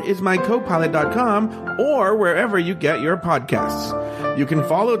podismycopilot.com or wherever you get your podcasts. You can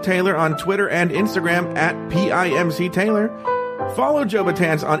follow Taylor on Twitter and Instagram at PIMCTaylor. Follow Joe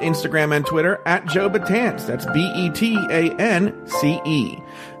Betance on Instagram and Twitter at Joe Betance. That's BETANCE.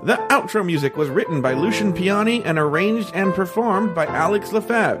 The outro music was written by Lucian Piani and arranged and performed by Alex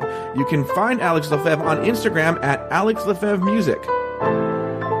Lefebvre. You can find Alex Lefebvre on Instagram at Alex Lefebvre Music.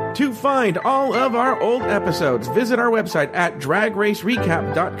 To find all of our old episodes, visit our website at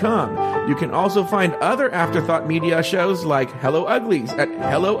dragracerecap.com. You can also find other Afterthought Media shows like Hello Uglies at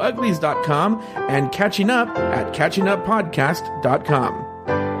hellouglies.com and Catching Up at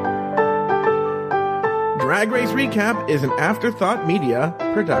catchinguppodcast.com. Drag Race Recap is an Afterthought Media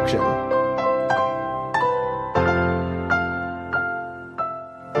production.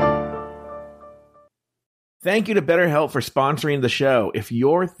 Thank you to BetterHelp for sponsoring the show. If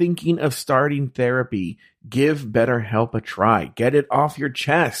you're thinking of starting therapy, give BetterHelp a try. Get it off your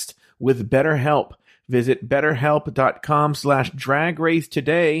chest with BetterHelp. Visit betterhelp.com/dragrace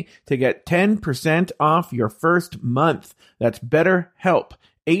today to get 10% off your first month. That's BetterHelp,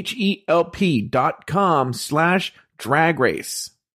 HELP.com/dragrace.